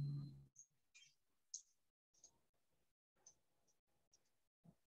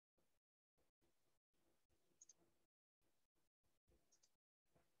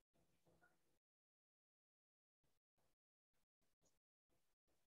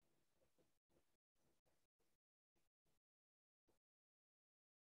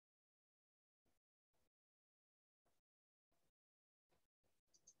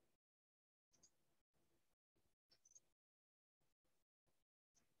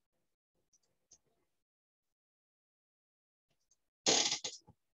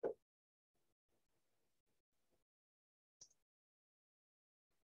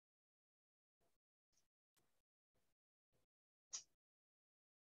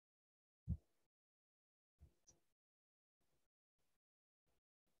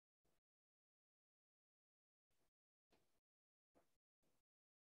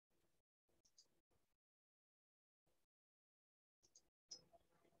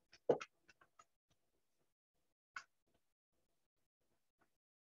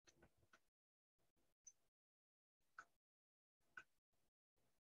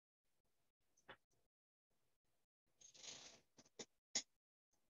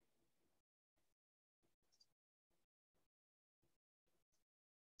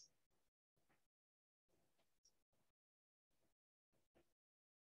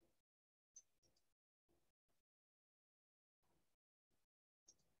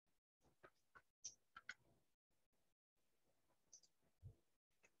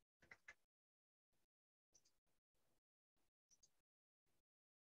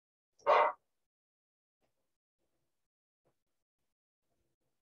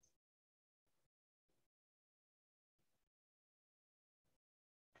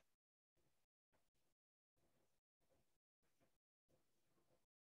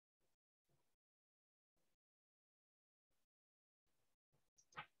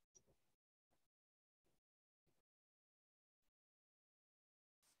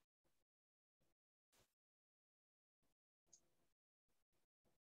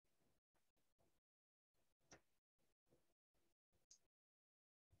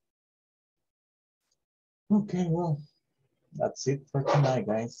 Okay, well, that's it for tonight,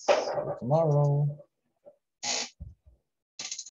 guys. See you tomorrow.